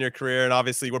years left in your career, and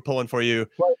obviously we're pulling for you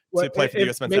to play for the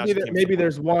U.S. men's national team. Maybe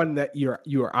there's one that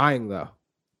you are eyeing though.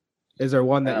 Is there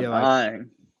one that you're like eyeing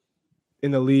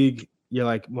in the league? You're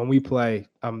like, when we play,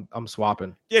 I'm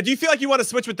swapping. Yeah. Do you feel like you want to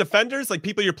switch with defenders, like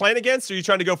people you're playing against, or are you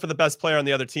trying to go for the best player on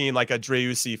the other team, like a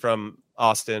Driussi from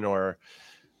Austin or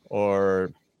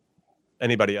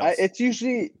anybody else? It's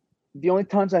usually. The only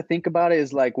times I think about it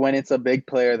is like when it's a big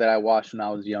player that I watched when I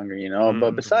was younger, you know.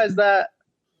 But besides that,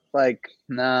 like,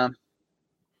 nah.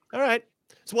 All right.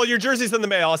 So, well, your jersey's in the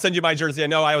mail. I'll send you my jersey. I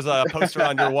know I was a poster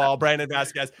on your wall, Brandon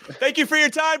Vazquez. Thank you for your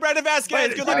time, Brandon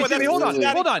Vazquez. Good luck with it. Hold on.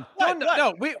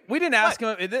 No, we didn't ask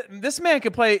him. This man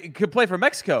could play for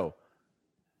Mexico.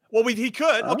 Well, he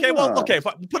could. Okay,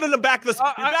 put in the back. You're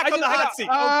back on the hot seat.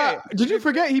 Okay. Did you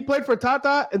forget he played for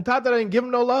Tata and Tata didn't give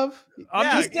him no love?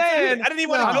 I'm just saying. I didn't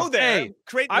even want to go there.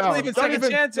 I believe in second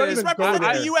chances. He's representing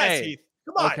the U.S., Heath.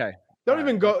 Come on. Okay. Don't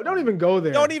even go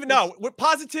there. Don't even know. We're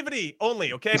positivity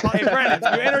only, okay? Hey,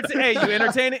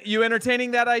 Brandon, you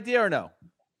entertaining that idea or no?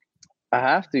 I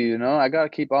have to, you know. I got to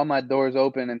keep all my doors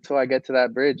open until I get to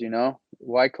that bridge, you know.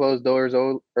 Why close doors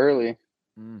early?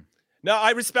 No,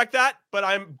 I respect that, but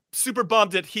I'm super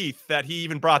bummed at Heath that he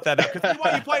even brought that up. Because that's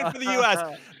why you played for the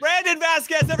U.S. Brandon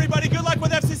Vazquez, everybody, good luck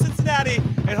with FC Cincinnati.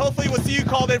 And hopefully we'll see you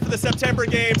called in for the September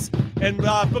games and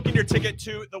booking your ticket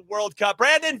to the World Cup.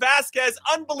 Brandon Vazquez,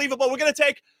 unbelievable. We're going to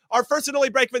take our first and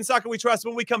only break in Soccer We Trust.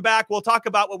 When we come back, we'll talk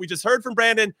about what we just heard from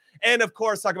Brandon and, of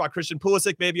course, talk about Christian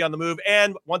Pulisic maybe on the move.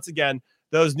 And, once again,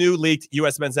 those new leaked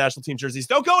U.S. men's national team jerseys.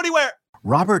 Don't go anywhere.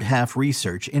 Robert Half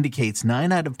research indicates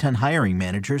 9 out of 10 hiring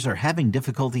managers are having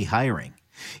difficulty hiring.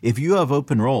 If you have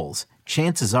open roles,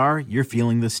 chances are you're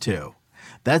feeling this too.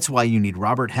 That's why you need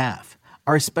Robert Half.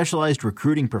 Our specialized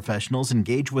recruiting professionals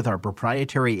engage with our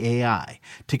proprietary AI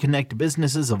to connect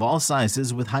businesses of all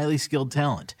sizes with highly skilled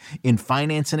talent in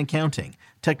finance and accounting,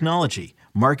 technology,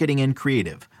 marketing and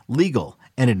creative, legal,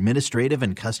 and administrative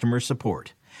and customer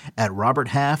support. At Robert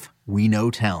Half, we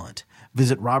know talent.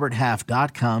 Visit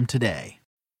roberthalf.com today.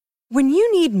 When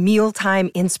you need mealtime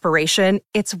inspiration,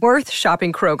 it's worth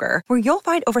shopping Kroger, where you'll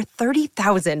find over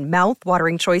 30,000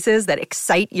 mouth-watering choices that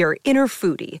excite your inner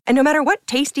foodie. And no matter what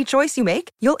tasty choice you make,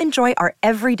 you'll enjoy our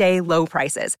everyday low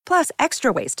prices, plus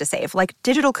extra ways to save, like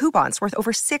digital coupons worth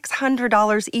over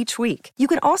 $600 each week. You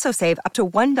can also save up to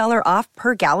 $1 off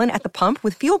per gallon at the pump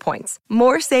with fuel points.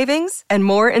 More savings and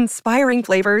more inspiring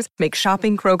flavors make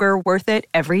shopping Kroger worth it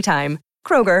every time.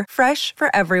 Kroger, fresh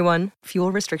for everyone.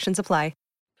 Fuel restrictions apply.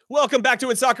 Welcome back to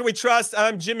In Soccer We Trust.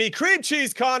 I'm Jimmy Cream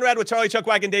Cheese Conrad with Charlie Chuck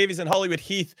Wagon Davies and Hollywood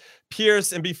Heath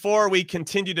Pierce. And before we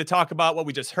continue to talk about what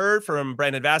we just heard from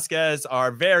Brandon Vazquez,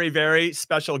 our very, very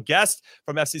special guest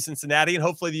from FC Cincinnati and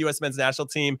hopefully the U.S. men's national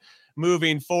team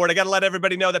moving forward, I got to let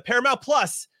everybody know that Paramount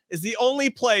Plus is the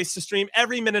only place to stream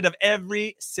every minute of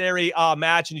every Serie A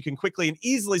match. And you can quickly and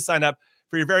easily sign up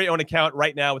for your very own account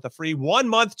right now with a free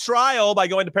 1-month trial by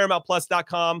going to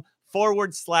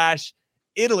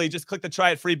ParamountPlus.com/Italy. Just click the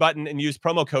try it free button and use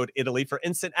promo code Italy for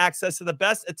instant access to the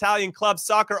best Italian club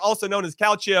soccer, also known as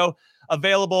Calcio,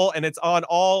 available, and it's on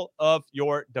all of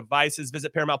your devices.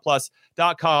 Visit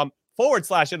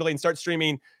ParamountPlus.com/Italy and start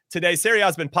streaming today. Serie A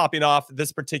has been popping off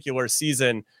this particular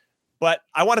season, but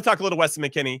I want to talk a little Weston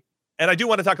McKennie, and I do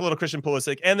want to talk a little Christian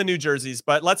Pulisic and the new jerseys,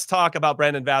 but let's talk about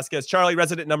Brandon Vazquez. Charlie,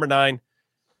 resident number 9,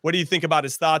 what do you think about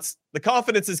his thoughts? The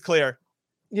confidence is clear.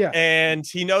 Yeah. And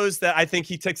he knows that I think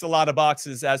he ticks a lot of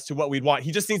boxes as to what we'd want.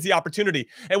 He just needs the opportunity.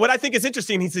 And what I think is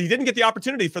interesting, he didn't get the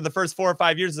opportunity for the first 4 or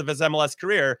 5 years of his MLS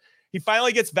career. He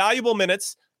finally gets valuable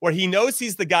minutes where he knows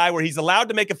he's the guy where he's allowed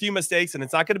to make a few mistakes and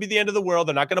it's not going to be the end of the world.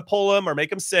 They're not going to pull him or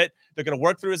make him sit. They're going to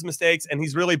work through his mistakes. And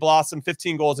he's really blossomed.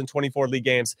 15 goals in 24 league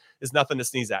games is nothing to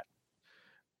sneeze at.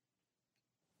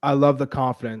 I love the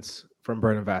confidence from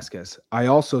Brandon Vazquez. I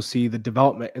also see the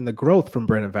development and the growth from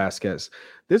Brandon Vazquez.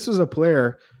 This was a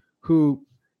player who,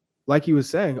 like he was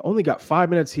saying, only got 5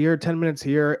 minutes here, 10 minutes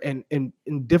here, and in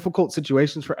difficult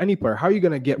situations for any player. How are you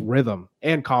going to get rhythm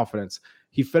and confidence?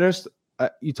 He finished,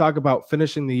 you talk about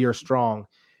finishing the year strong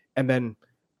and then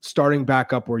starting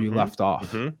back up where you left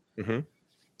off.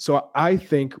 So I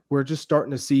think we're just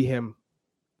starting to see him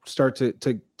start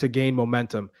to gain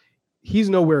momentum. He's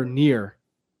nowhere near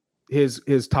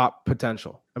his top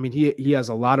potential. I mean, he has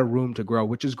a lot of room to grow,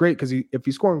 which is great because if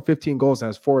he's scoring 15 goals and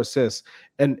has 4 assists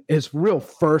and his real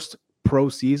first pro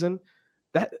season,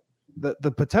 that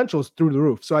the potential is through the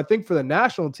roof. So I think for the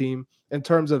national team, in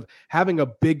terms of having a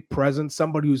big presence,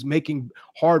 somebody who's making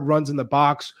hard runs in the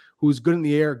box, who's good in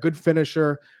the air, good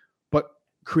finisher, but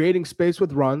creating space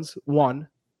with runs, one,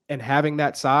 and having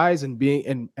that size and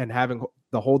being and having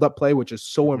the hold up play, which is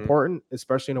so important,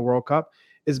 especially in a World Cup,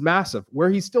 is massive. Where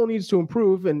he still needs to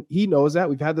improve, and he knows that,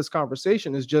 we've had this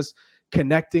conversation, is just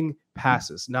connecting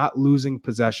passes, not losing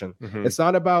possession. It's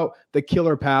not about the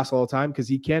killer pass all the time because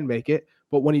he can make it,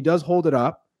 but when he does hold it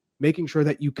up, making sure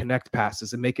that you connect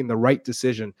passes and making the right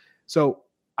decision. So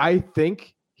I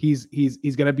think he's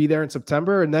going to be there in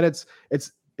September, and then it's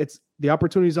the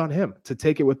opportunity's on him to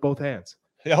take it with both hands.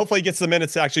 Yeah, hopefully he gets the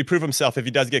minutes to actually prove himself if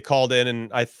he does get called in,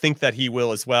 and I think that he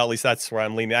will as well. At least that's where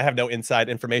I'm leaning. I have no inside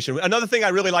information. Another thing I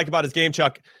really like about his game,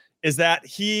 Chuck, is that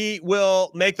he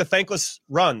will make the thankless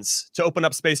runs to open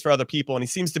up space for other people, and he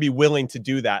seems to be willing to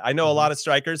do that. I know a lot of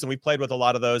strikers, and we've played with a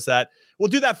lot of those, that will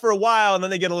do that for a while, and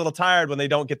then they get a little tired when they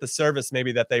don't get the service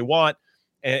maybe that they want,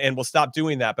 and will stop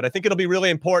doing that. But I think it'll be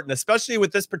really important, especially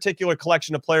with this particular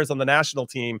collection of players on the national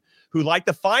team who like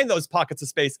to find those pockets of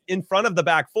space in front of the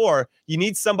back four. You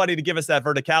need somebody to give us that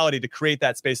verticality to create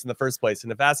that space in the first place.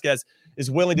 And if Vazquez is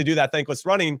willing to do that thankless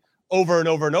running over and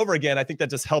over and over again, I think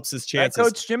that just helps his chances. That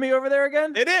Coach Jimmy over there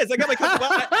again? It is. I got my coach. Well,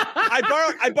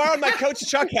 I borrowed my Coach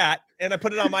Chuck hat and I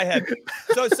put it on my head.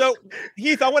 So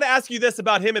Heath, I want to ask you this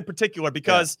about him in particular,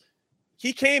 because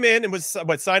he came in and was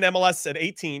signed MLS at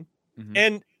 18.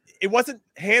 And it wasn't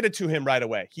handed to him right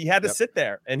away. He had to sit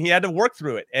there and he had to work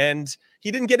through it. And he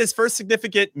didn't get his first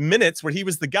significant minutes where he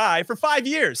was the guy for 5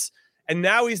 years. And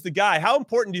now he's the guy. How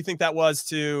important do you think that was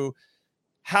to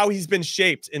how he's been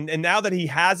shaped? And now that he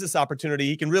has this opportunity,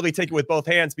 he can really take it with both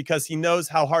hands because he knows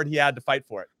how hard he had to fight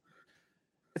for it.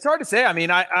 It's hard to say. I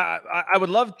mean, I would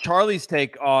love Charlie's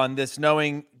take on this,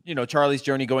 knowing, Charlie's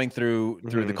journey going through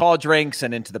the college ranks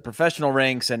and into the professional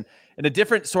ranks, and in a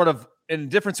different sort of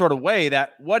way,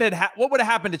 that what would have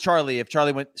happened to Charlie if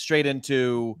Charlie went straight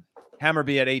into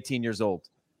Hammarby at 18 years old?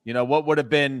 What would have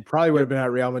been? Probably would have been at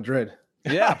Real Madrid.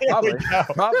 Yeah, probably.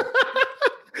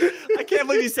 I can't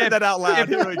believe you said that out loud. If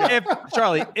you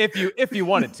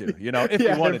wanted to,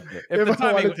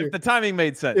 if the timing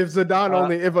made sense. If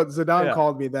Zidane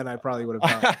called me, then I probably would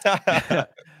have done.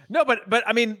 No, but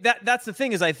I mean, that's the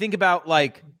thing, is I think about,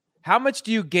 like, how much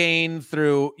do you gain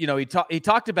through, he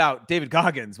talked about David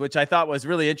Goggins, which I thought was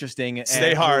really interesting.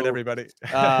 Stay hard, everybody.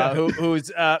 Who's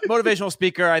a motivational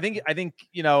speaker. I think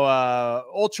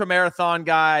ultra marathon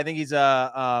guy. I think he's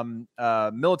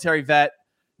a military vet,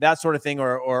 that sort of thing,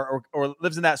 or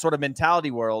lives in that sort of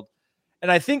mentality world.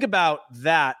 And I think about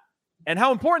that and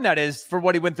how important that is for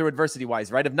what he went through adversity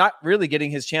wise, right? Of not really getting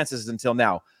his chances until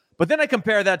now. But then I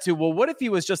compare that to, well, what if he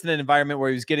was just in an environment where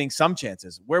he was getting some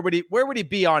chances? Where would he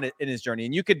be on it in his journey?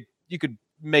 And you could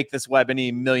make this web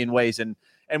any million ways. And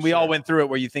we all went through it,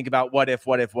 where you think about what if.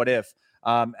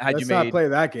 Let's not play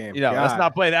that game. Let's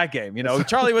not play that game.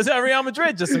 Charlie was at Real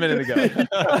Madrid just a minute ago.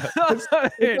 Let's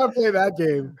not play that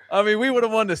game. I mean, we would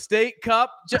have won the State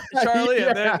Cup, Charlie,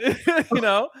 and then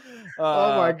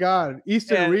oh my God,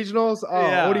 Eastern Regionals,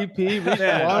 ODP,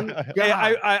 Regional 1.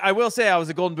 I will say I was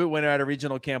a Golden Boot winner at a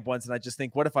regional camp once, and I just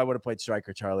think, what if I would have played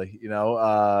striker, Charlie? You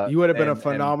would have been a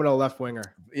phenomenal left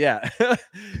winger. Yeah,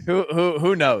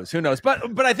 who knows?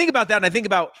 But I think about that, and I think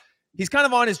about, he's kind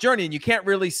of on his journey, and you can't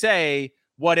really say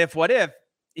what if.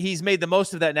 He's made the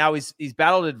most of that now. He's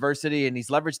battled adversity, and he's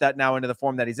leveraged that now into the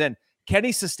form that he's in. Can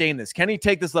he sustain this? Can he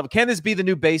take this level? Can this be the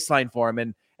new baseline for him?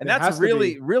 And that's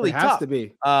really tough. It has to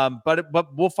be.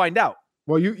 But we'll find out.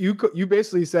 Well, you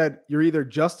basically said you're either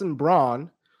Justin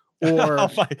Braun or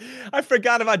I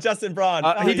forgot about Justin Braun.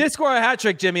 He did score a hat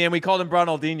trick, Jimmy, and we called him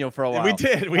Bronaldinho for a while. We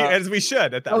did, as we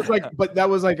should. At that, but that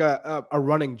was like a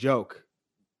running joke.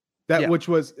 Which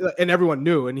was, and everyone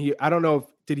knew. And I don't know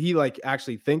did he like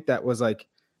actually think that was like,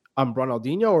 I'm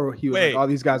Ronaldinho, or he was like, oh,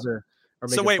 these guys are Or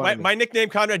So wait, my nickname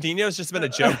Conradinho has just been a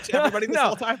joke to everybody this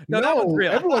whole time? No, that one's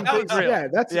real. Everyone that thinks, was real. yeah,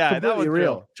 that's that completely was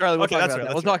real. Charlie, we'll Okay, talk that's about real.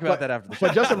 that. We'll talk about that after the show.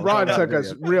 But Justin Braun took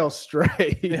us real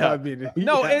stray. Yeah. I mean,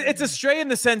 no, it's a stray in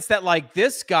the sense that like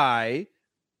this guy,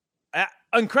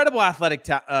 incredible athletic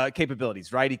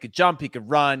capabilities, right? He could jump, he could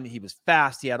run, he was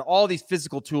fast, he had all these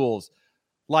physical tools.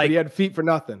 Like but he had feet for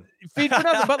nothing.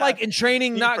 But like in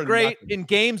training, not great. In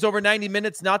games over 90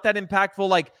 minutes, not that impactful.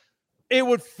 Like it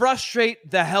would frustrate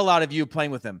the hell out of you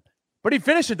playing with him. But he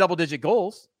finished with double-digit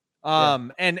goals.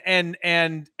 And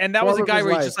that was a guy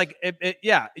where he's just like,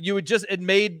 it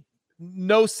made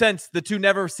no sense. The two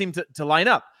never seemed to line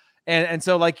up. And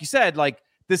so, like you said, like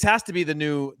this has to be the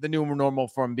new normal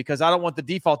for him, because I don't want the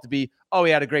default to be, oh,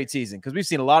 he had a great season, because we've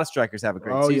seen a lot of strikers have a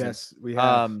great season. Oh, yes, we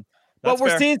have. But we're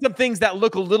fair. seeing some things that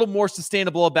look a little more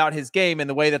sustainable about his game and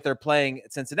the way that they're playing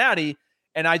at Cincinnati.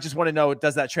 And I just want to know,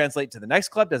 does that translate to the next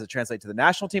club? Does it translate to the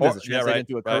national team? Does it translate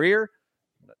into a career?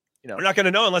 We're not going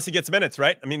to know unless he gets minutes,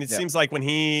 right? I mean, it seems like when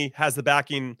he has the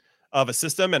backing of a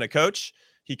system and a coach,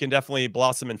 he can definitely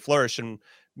blossom and flourish. And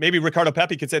maybe Ricardo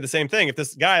Pepi could say the same thing. If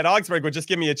this guy at Augsburg would just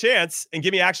give me a chance and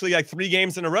give me actually like 3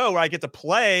 games in a row where I get to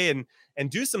play and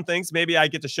do some things, maybe I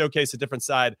get to showcase a different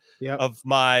side of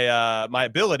my my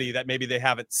ability that maybe they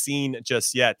haven't seen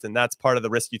just yet. And that's part of the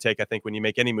risk you take, I think, when you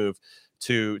make any move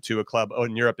to a club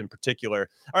in Europe in particular.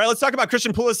 All right, let's talk about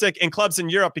Christian Pulisic and clubs in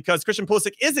Europe, because Christian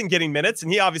Pulisic isn't getting minutes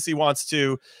and he obviously wants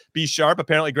to be sharp.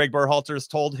 Apparently Greg Berhalter's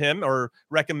told him or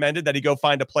recommended that he go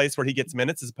find a place where he gets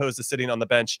minutes as opposed to sitting on the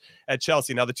bench at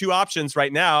Chelsea. Now, the two options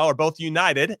right now are both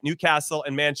United, Newcastle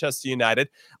and Manchester United.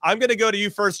 I'm going to go to you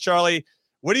first, Charlie.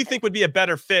 What do you think would be a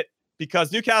better fit?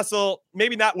 Because Newcastle,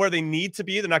 maybe not where they need to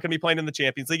be. They're not going to be playing in the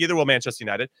Champions League. Either will Manchester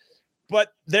United.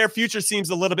 But their future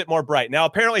seems a little bit more bright. Now,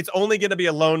 apparently, it's only going to be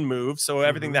a loan move, so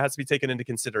everything that has to be taken into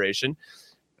consideration.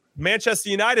 Manchester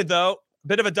United, though, a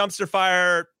bit of a dumpster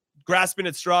fire, grasping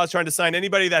at straws, trying to sign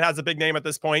anybody that has a big name at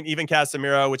this point, even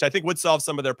Casemiro, which I think would solve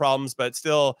some of their problems, but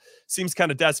still seems kind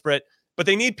of desperate. But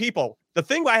they need people. The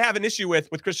thing I have an issue with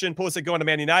Christian Pulisic going to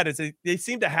Man United is they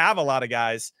seem to have a lot of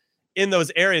guys in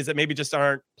those areas that maybe just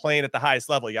aren't playing at the highest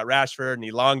level. You got Rashford and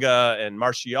Elanga and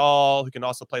Martial, who can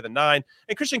also play the 9.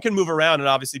 And Christian can move around and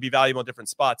obviously be valuable in different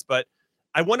spots. But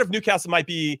I wonder if Newcastle might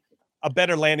be a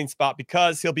better landing spot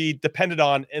because he'll be depended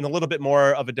on in a little bit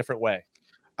more of a different way.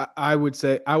 I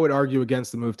would argue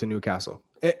against the move to Newcastle.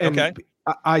 And okay.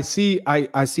 I see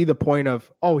the point of,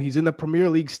 oh, he's in the Premier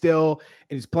League still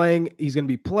and he's going to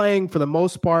be playing for the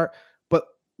most part.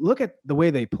 Look at the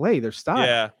way they play, their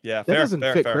style. Yeah. That doesn't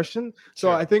fit Christian. So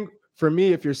I think for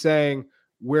me, if you're saying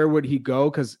where would he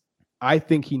go, because I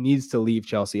think he needs to leave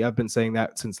Chelsea. I've been saying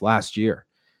that since last year,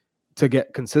 to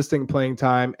get consistent playing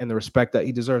time and the respect that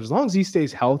he deserves. As long as he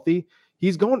stays healthy,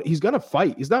 he's going to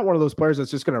fight. He's not one of those players that's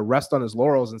just going to rest on his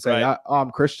laurels and say, I'm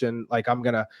Christian, like I'm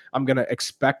gonna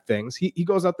expect things. He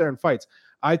goes out there and fights.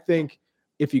 I think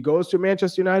if he goes to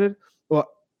Manchester United, well,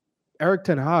 Erik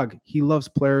ten Hag, he loves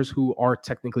players who are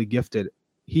technically gifted.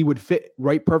 He would fit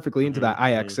right perfectly into that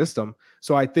Ajax system.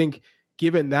 So I think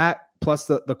given that, plus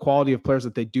the quality of players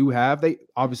that they do have,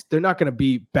 they're not going to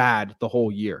be bad the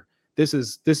whole year. This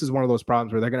is one of those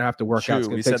problems where they're going to have to work out. It's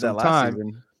going to take some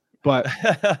time, but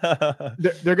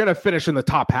they're going to finish in the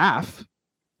top half.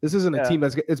 This isn't a team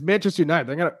it's Manchester United.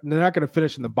 They're not going to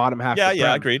finish in the bottom half.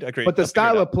 Yeah, agreed. But the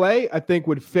style of play, I think,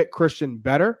 would fit Christian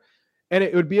better. And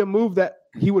it would be a move that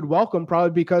he would welcome,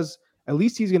 probably because at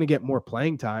least he's going to get more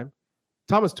playing time.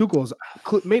 Thomas Tuchel's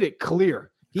made it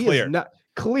clear. He is not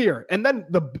clear. And then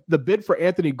the bid for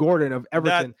Anthony Gordon of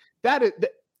Everton, that's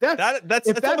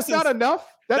not enough.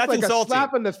 That's like insulting. A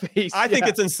slap in the face. I think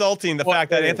it's insulting the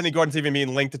fact that Anthony Gordon's even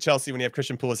being linked to Chelsea when you have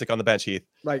Christian Pulisic on the bench, Heath.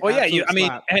 But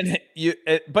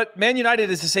Man United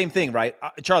is the same thing, right?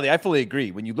 Charlie, I fully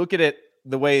agree. When you look at it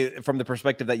the way from the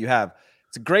perspective that you have,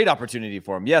 it's a great opportunity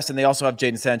for him. Yes, and they also have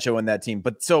Jadon Sancho in that team.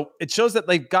 But so it shows that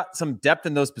they've got some depth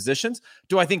in those positions.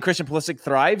 Do I think Christian Pulisic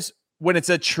thrives when it's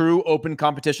a true open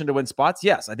competition to win spots?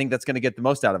 Yes, I think that's going to get the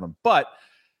most out of him. But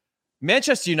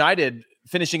Manchester United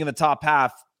finishing in the top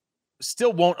half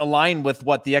still won't align with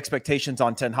what the expectations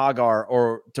on Ten Hag are,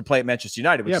 or to play at Manchester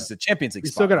United, which is the Champions League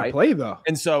spot. Still got to play though.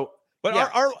 And so, but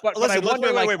I wonder,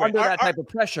 under that type of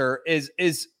pressure,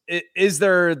 is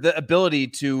there the ability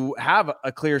to have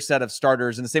a clear set of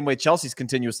starters in the same way Chelsea's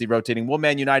continuously rotating? Will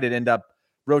Man United end up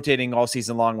rotating all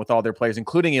season long with all their players,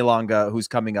 including Elanga, who's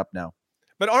coming up now?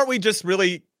 But aren't we just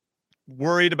really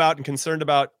worried about and concerned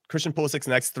about Christian Pulisic's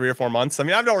next 3 or 4 months? I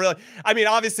mean,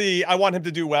 obviously I want him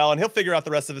to do well and he'll figure out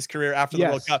the rest of his career after the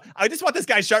World Cup. I just want this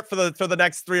guy sharp for the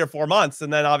next 3 or 4 months.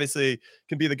 And then obviously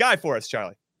can be the guy for us,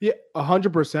 Charlie. Yeah,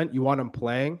 100%. You want him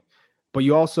playing. but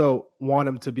you also want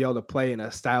him to be able to play in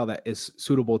a style that is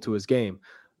suitable to his game.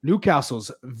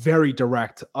 Newcastle's very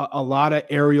direct, a lot of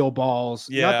aerial balls.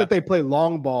 Not that they play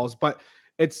long balls, but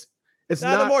it's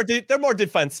not. They're more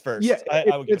defense first. Yeah,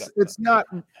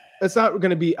 it's not going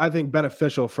to be, I think,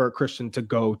 beneficial for Christian to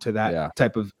go to that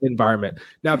type of environment.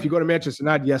 Now, if you go to Manchester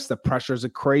United, yes, the pressure is a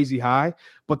crazy high,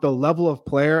 but the level of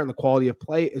player and the quality of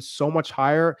play is so much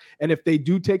higher. And if they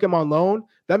do take him on loan,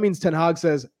 that means Ten Hag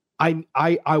says, I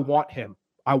want him.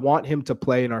 I want him to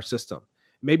play in our system.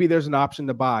 Maybe there's an option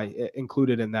to buy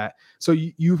included in that. So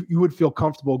you would feel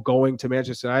comfortable going to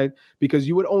Manchester United, because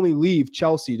you would only leave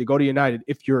Chelsea to go to United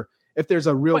if there's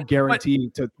a real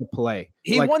guarantee to play.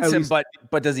 He wants him,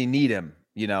 but does he need him?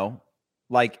 You know,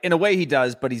 like in a way he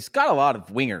does, but he's got a lot of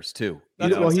wingers too. He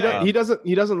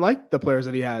doesn't like the players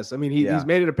that he has. I mean, he's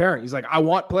made it apparent. He's like, I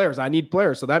want players. I need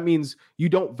players. So that means you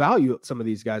don't value some of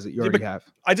these guys that you already have.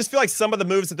 I just feel like some of the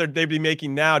moves that they'd be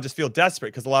making now just feel desperate,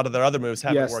 because a lot of their other moves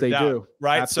haven't worked out. Yes, they do.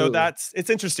 Right. Absolutely. So it's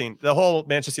interesting. The whole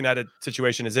Manchester United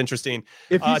situation is interesting.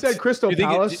 If you said Crystal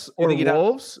Palace or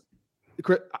Wolves,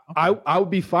 I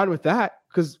would be fine with that,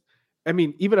 because I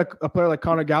mean, even a player like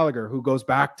Conor Gallagher, who goes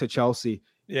back to Chelsea,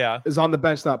 is on the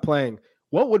bench not playing.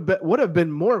 What would have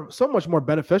been so much more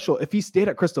beneficial if he stayed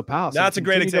at Crystal Palace? That's a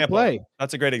great example.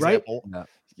 That's a great example. Right?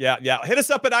 Yeah. Hit us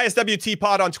up at ISWT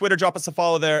Pod on Twitter. Drop us a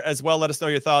follow there as well. Let us know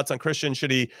your thoughts on Christian.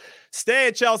 Should he stay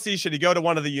at Chelsea? Should he go to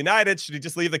one of the United? Should he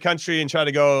just leave the country and try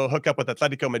to go hook up with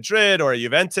Atletico Madrid or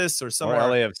Juventus or somewhere? Or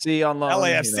LAFC on loan.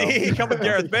 LAFC, come with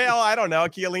Gareth Bale. I don't know.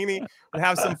 Chiellini, and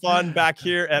have some fun back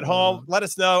here at home. Let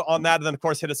us know on that. And then, of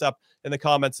course, hit us up in the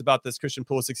comments about this Christian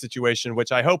Pulisic situation,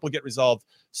 which I hope will get resolved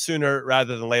sooner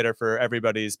rather than later for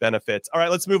everybody's benefits. All right,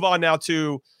 let's move on now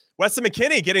to Weston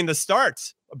McKennie getting the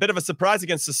start. A bit of a surprise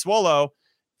against Sassuolo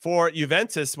for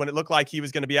Juventus when it looked like he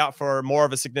was going to be out for more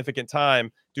of a significant time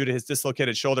due to his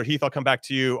dislocated shoulder. Heath, I'll come back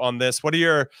to you on this. What are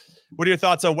your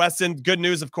thoughts on Weston? Good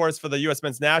news, of course, for the U.S.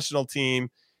 men's national team,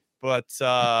 but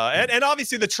and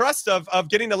obviously the trust of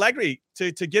getting Allegri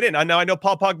to get in. I know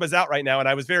Paul Pogba's out right now, and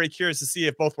I was very curious to see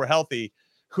if both were healthy,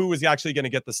 who was actually going to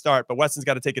get the start. But Weston's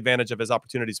got to take advantage of his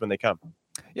opportunities when they come.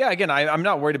 Yeah, again, I'm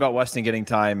not worried about Weston getting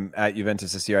time at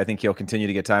Juventus this year. I think he'll continue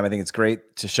to get time. I think it's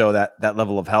great to show that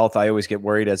level of health. I always get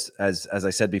worried, as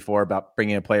I said before, about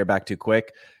bringing a player back too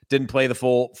quick. Didn't play the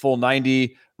full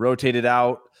 90, rotated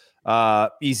out.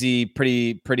 Easy,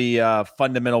 pretty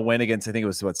fundamental win against, I think it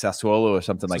was Sassuolo or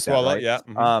something like that. Right? Yeah.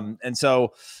 Mm-hmm. And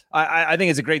so I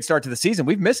think it's a great start to the season.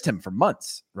 We've missed him for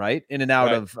months, right? In and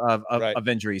out of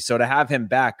injuries. So to have him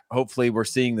back, hopefully we're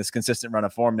seeing this consistent run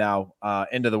of form now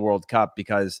into the World Cup,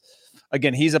 because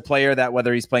again, he's a player that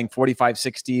whether he's playing 45,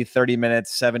 60, 30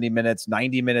 minutes, 70 minutes,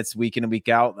 90 minutes week in and week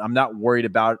out, I'm not worried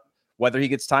about whether he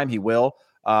gets time. He will.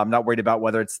 I'm not worried about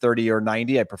whether it's 30 or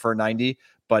 90. I prefer 90.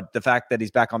 But the fact that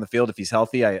he's back on the field, if he's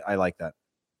healthy, I like that.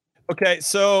 Okay,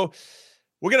 so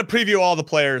we're going to preview all the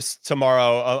players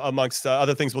tomorrow, amongst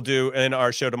other things we'll do in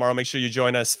our show tomorrow. Make sure you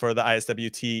join us for the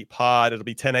ISWT pod. It'll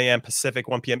be 10 a.m. Pacific,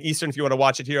 1 p.m. Eastern if you want to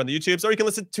watch it here on the YouTubes, or you can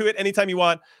listen to it anytime you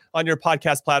want on your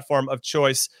podcast platform of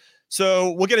choice.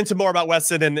 So we'll get into more about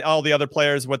Weston and all the other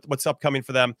players, what's upcoming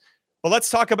for them. But let's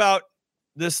talk about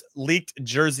this leaked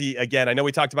jersey again. I know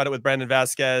we talked about it with Brandon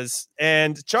Vazquez.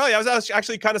 And Charlie, I was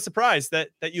actually kind of surprised that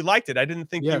you liked it. I didn't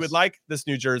think you would like this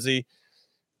new jersey.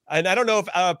 And I don't know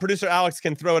if producer Alex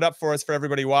can throw it up for us for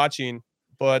everybody watching,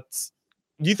 but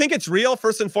do you think it's real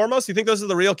first and foremost? Do you think those are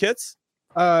the real kits?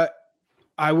 I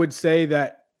would say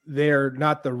that they're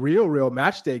not the real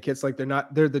match day kits. Like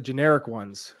they're the generic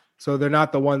ones. So they're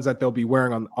not the ones that they'll be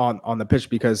wearing on the pitch,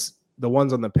 because the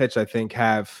ones on the pitch, I think,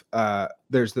 have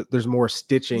there's more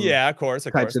stitching. Yeah, of course.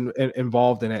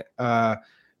 Involved in it. But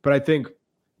I think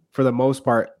for the most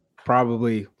part,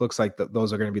 probably looks like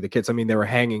those are going to be the kits. I mean, they were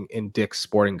hanging in Dick's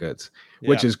Sporting Goods,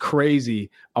 which is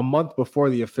crazy, a month before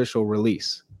the official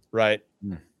release. Right.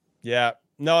 Yeah.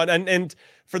 No, and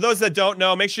for those that don't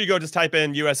know, make sure you go just type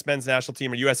in U.S. men's national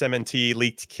team or USMNT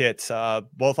leaked kit.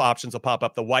 Both options will pop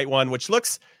up. The white one, which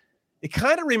it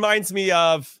kind of reminds me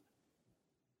of,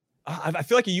 I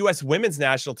feel like a U.S. women's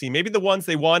national team, maybe the ones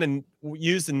they won and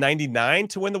used in 99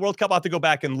 to win the World Cup. I'll have to go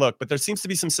back and look, but there seems to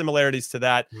be some similarities to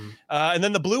that. And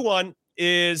then the blue one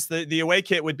is the away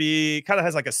kit would be kind of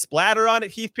has like a splatter on it,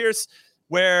 Heath Pierce,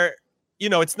 where,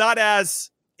 it's not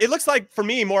it looks like for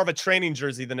me more of a training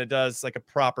jersey than it does like a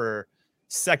proper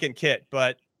second kit,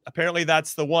 but apparently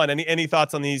that's the one. Any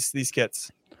thoughts on these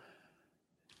kits?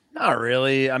 Not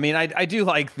really. I mean, I do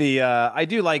like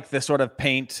the sort of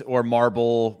paint or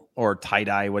marble or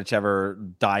tie-dye, whichever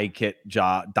dye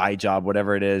job,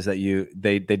 whatever it is that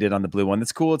they did on the blue one.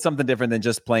 That's cool. It's something different than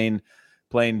just plain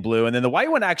plain blue. And then the white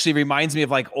one actually reminds me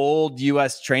of like old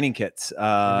US training kits.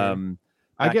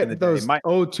 I get those 02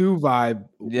 vibe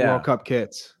World Cup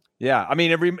kits. Yeah. I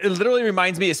mean, it literally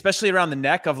reminds me, especially around the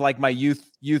neck, of like my youth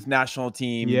national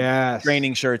team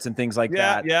training shirts and things like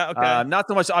that. Yeah. Okay. Not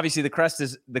so much, obviously the crest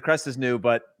is new,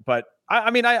 but I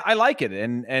mean, I like it.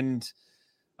 And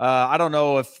I don't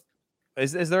know if,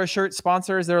 is there a shirt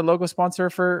sponsor? Is there a logo sponsor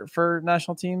for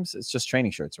national teams? It's just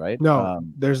training shirts, right? No,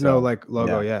 there's no like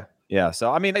logo. Yeah.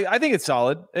 So, I mean, I think it's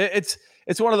solid.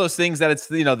 It's one of those things that it's,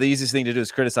 the easiest thing to do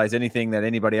is criticize anything that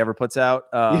anybody ever puts out.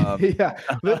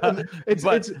 It's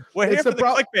we're here for the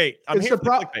clickbait.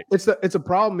 It's a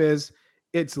problem is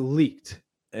it's leaked.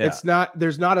 Yeah. It's not,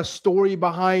 there's not a story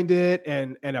behind it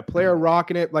and a player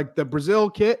rocking it. Like the Brazil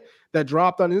kit that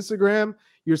dropped on Instagram,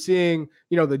 you're seeing,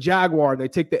 the Jaguar, they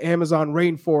take the Amazon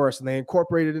rainforest and they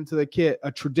incorporate it into the kit,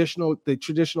 the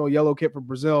traditional yellow kit from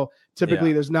Brazil.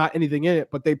 Typically there's not anything in it,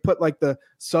 but they put like the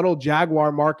subtle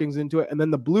Jaguar markings into it. And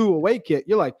then the blue away kit,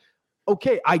 you're like,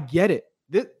 okay, I get it.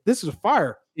 This is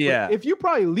fire. Yeah. But if you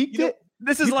probably leaked it,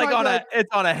 this is like it's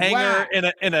on a hanger in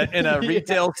a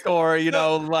retail store,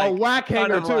 like a whack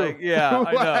hanger too. Like, yeah,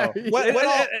 I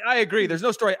know. I agree. There's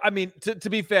no story. I mean, to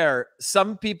be fair,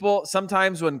 some people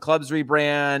sometimes when clubs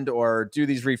rebrand or do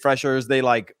these refreshers, they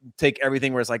like take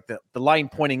everything where it's like the line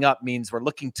pointing up means we're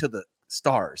looking to the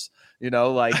stars, and you're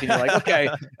like, okay,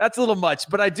 that's a little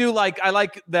much. But I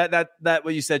like that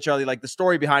what you said, Charlie. Like the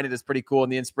story behind it is pretty cool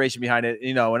and the inspiration behind it,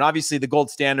 and obviously the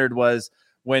gold standard was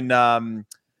when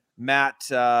Matt,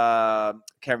 can't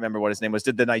remember what his name was,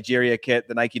 did the Nike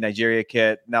Nigeria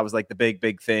kit. And that was like the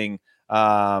big thing.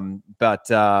 But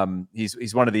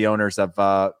he's one of the owners of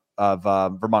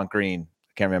Vermont Green.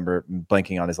 I can't remember, I'm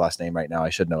blanking on his last name right now.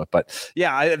 I should know it, but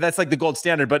yeah, that's like the gold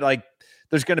standard. But like,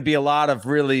 there's going to be a lot of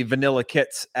really vanilla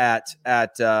kits at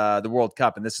the World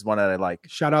Cup. And this is one that I like.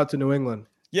 Shout out to New England.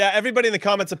 Yeah, everybody in the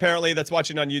comments apparently that's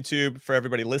watching on YouTube, for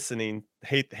everybody listening,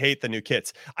 hate the new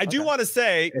kits. I do want to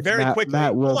say very quickly,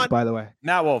 Matt Wolf, by the way.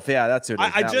 Matt Wolf, yeah, that's who it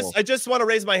is. I just want to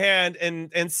raise my hand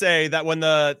and say that when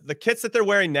the kits that they're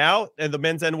wearing now, and the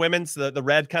men's and women's, the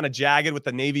red kind of jagged with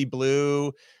the navy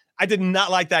blue, I did not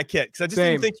like that kit because I just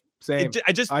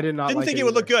didn't think it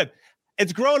would look good.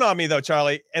 It's grown on me though,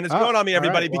 Charlie, and it's grown on me,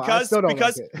 everybody, because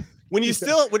when you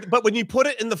put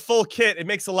it in the full kit, it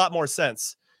makes a lot more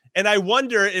sense. And I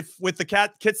wonder if with the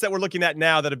kits that we're looking at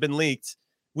now that have been leaked,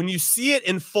 when you see it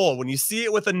in full, when you see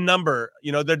it with a number,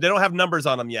 they don't have numbers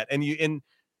on them yet. And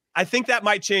I think that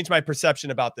might change my perception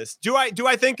about this. Do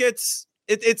I think it's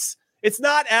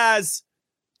not as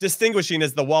distinguishing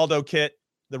as the Waldo kit,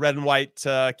 the red and white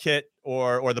kit,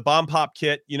 or the Bomb Pop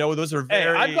kit? Those are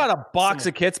very. Hey, I've got a box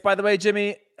of kits, by the way,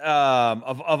 Jimmy,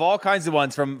 of all kinds of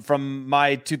ones from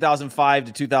my 2005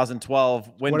 to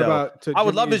 2012 window. What about I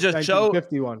would love to just show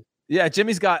 1951? Yeah,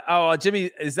 Jimmy's got. Oh,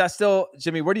 Jimmy, is that still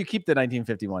Jimmy? Where do you keep the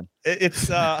 1951? It's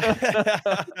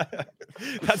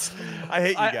that's. I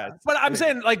hate you guys. But I'm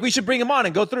saying like we should bring him on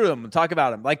and go through them and talk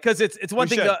about them. Like because it's one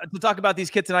thing to talk about these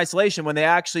kits in isolation. When they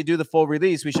actually do the full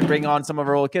release, we should bring on some of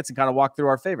our old kits and kind of walk through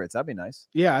our favorites. That'd be nice.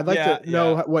 Yeah, I'd like to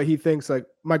know what he thinks. Like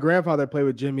my grandfather played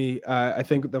with Jimmy. I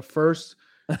think the first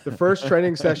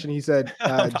training session, he said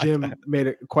Jim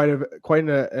made quite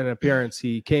an appearance.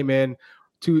 He came in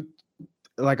to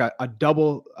like a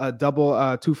double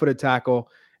 2-footed tackle,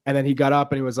 and then he got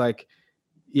up and he was like,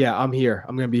 yeah, I'm here.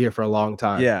 I'm going to be here for a long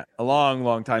time. Yeah, a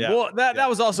long time. Yeah. Well, that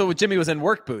was also when Jimmy was in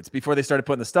work boots before they started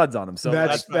putting the studs on him. So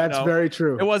that's very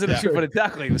true. It wasn't a 2-footed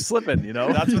tackle. He was slipping,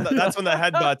 That's when the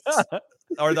headbutts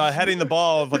or the heading the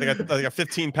ball of like a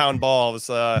 15-pound ball was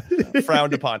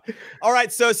frowned upon. All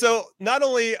right. So not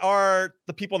only are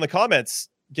the people in the comments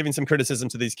giving some criticism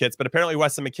to these kits, but apparently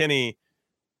Weston McKennie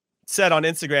said on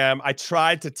Instagram, I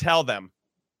tried to tell them.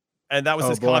 And that was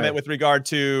his comment with regard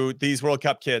to these World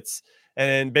Cup kits.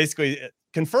 And basically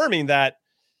confirming that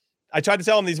I tried to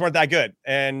tell him these weren't that good.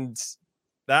 And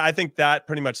I think that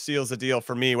pretty much seals the deal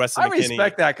for me, Weston McKennie. I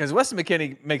respect that because Weston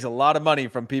McKennie makes a lot of money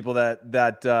from people that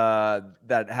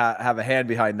have a hand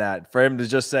behind that. For him to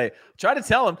just say, try to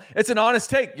tell him, it's an honest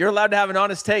take. You're allowed to have an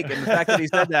honest take. And the fact that he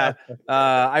said that,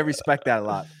 I respect that a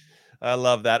lot. I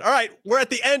love that. All right, we're at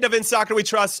the end of In Soccer We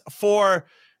Trust for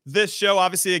this show.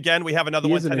 Obviously, again, we have another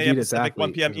one 10 a.m. Pacific,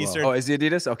 1 p.m. Eastern. Oh, is he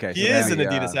Adidas? Okay. He is an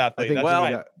Adidas athlete. He's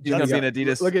going to be an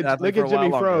Adidas Look at Jimmy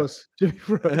Froze.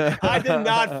 I did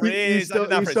not freeze.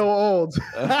 He's so old.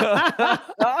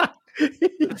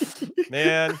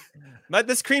 Man.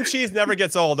 This cream cheese never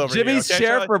gets old over Jimmy's here. Okay,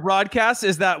 chair Charlie? for broadcast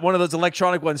is that one of those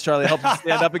electronic ones, Charlie, helps him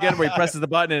stand up again, where he presses the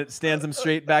button and it stands him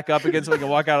straight back up again so he can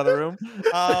walk out of the room.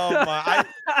 Oh my!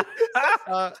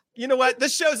 You know what?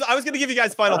 This show's, I was going to give you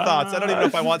guys final thoughts. I don't even know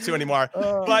if I want to anymore.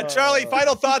 But Charlie,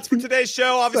 final thoughts for today's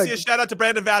show. Obviously, a shout out to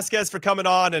Brandon Vazquez for coming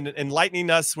on and enlightening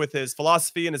us with his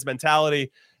philosophy and his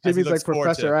mentality. Jimmy's like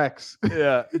Professor X.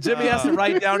 Yeah. Jimmy has to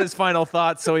write down his final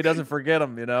thoughts so he doesn't forget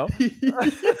them, you know?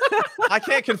 I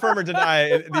can't confirm or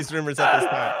deny these rumors at this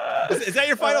time. Is that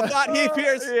your final thought, Heath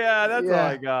Pierce? Yeah, that's all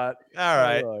I got. All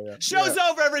right. Show's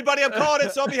over, everybody. I'm calling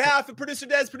it. So on behalf of producer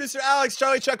Des, producer Alex,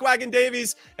 Charlie Chuckwagon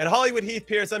Davies, and Hollywood Heath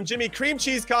Pierce, I'm Jimmy Cream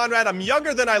Cheese Conrad. I'm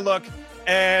younger than I look.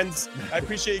 And I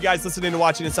appreciate you guys listening and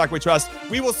watching in Soccer We Trust.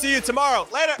 We will see you tomorrow.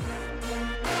 Later.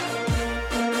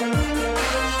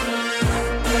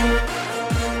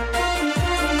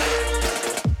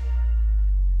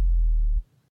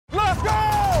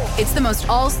 It's the most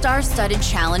all-star studded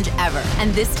challenge ever.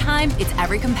 And this time, it's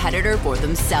every competitor for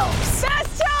themselves.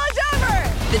 Best challenge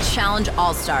ever! The Challenge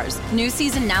All-Stars. New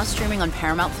season now streaming on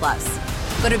Paramount+.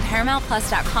 Go to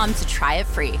ParamountPlus.com to try it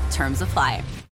free. Terms apply.